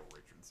think it was like a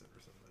Richardson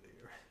or somebody.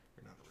 Or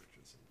not a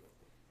Richardson, but...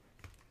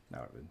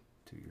 That would have been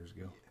 2 years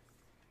ago. Yeah.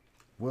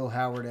 Will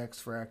Howard,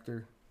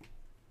 X-Fractor.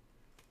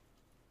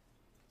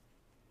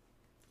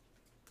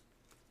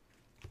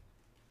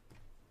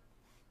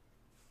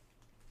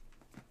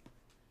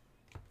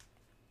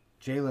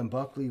 Jalen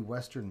Buckley,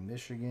 Western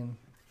Michigan.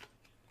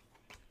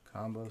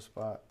 Combo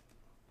spot.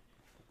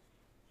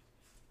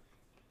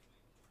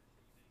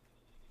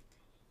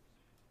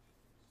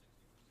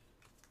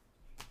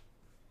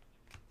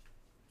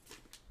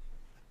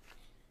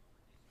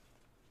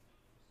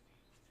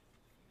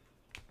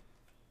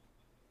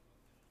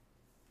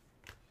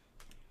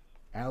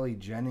 Allie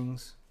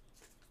Jennings,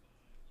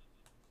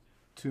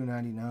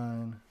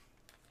 $2.99.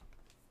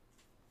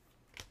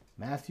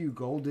 Matthew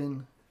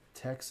Golden,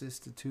 Texas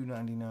to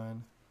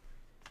 $2.99.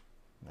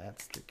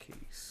 That's the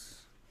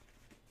case.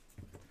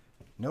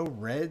 No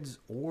reds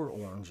or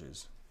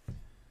oranges.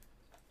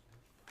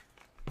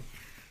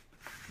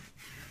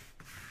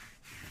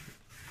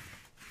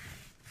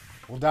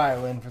 We'll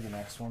dial in for the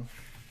next one.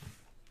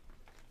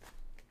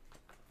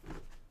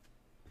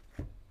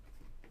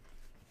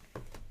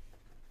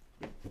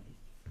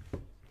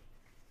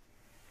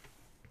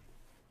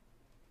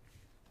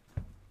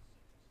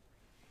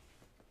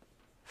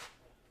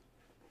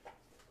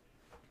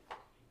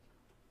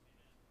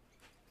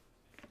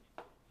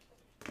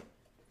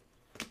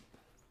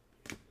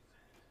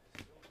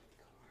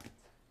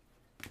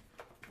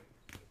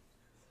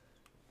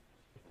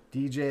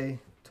 DJ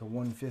to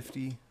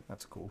 150.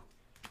 That's cool.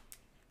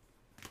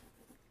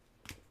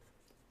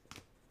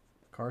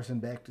 Carson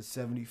back to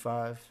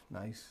 75.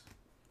 Nice.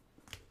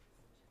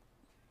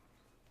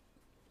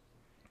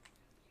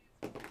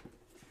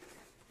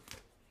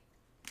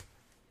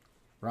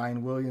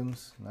 Ryan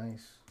Williams,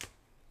 nice.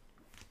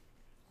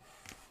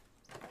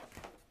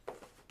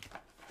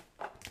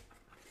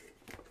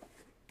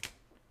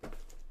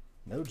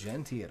 No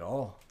Genti at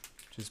all,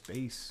 just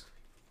base.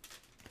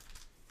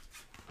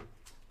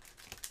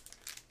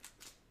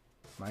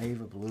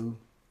 Maeva blue.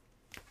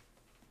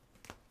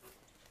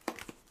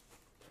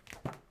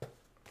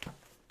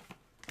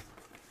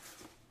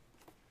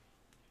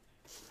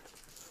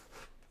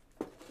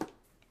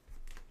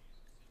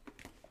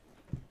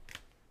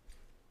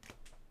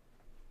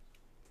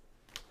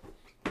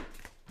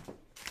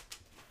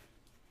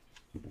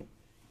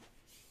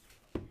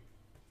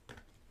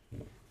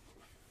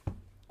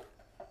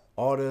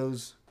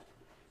 Autos,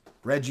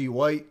 Reggie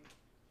White,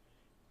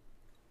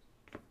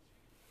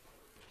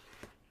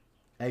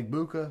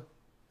 Egbuka,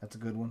 that's a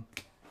good one.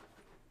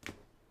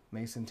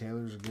 Mason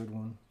Taylor's a good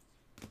one.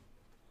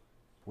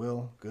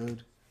 Will,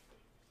 good.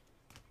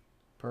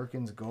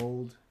 Perkins,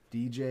 gold.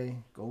 DJ,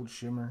 gold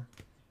shimmer.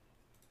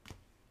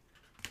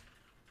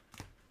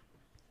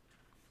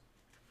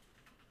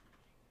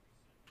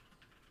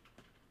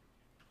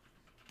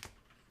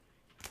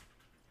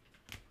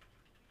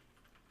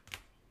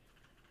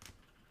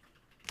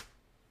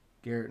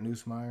 Garrett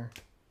Nussmeier.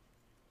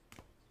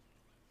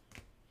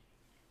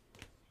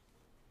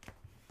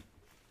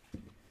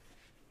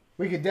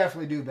 We could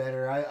definitely do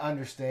better. I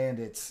understand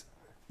it's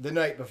the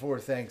night before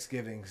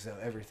Thanksgiving, so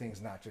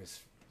everything's not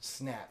just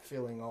snap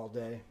filling all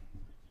day.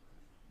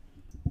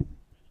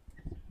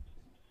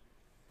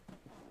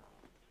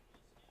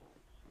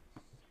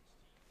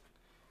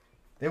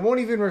 They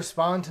won't even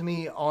respond to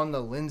me on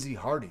the Lindsey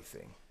Hardy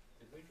thing.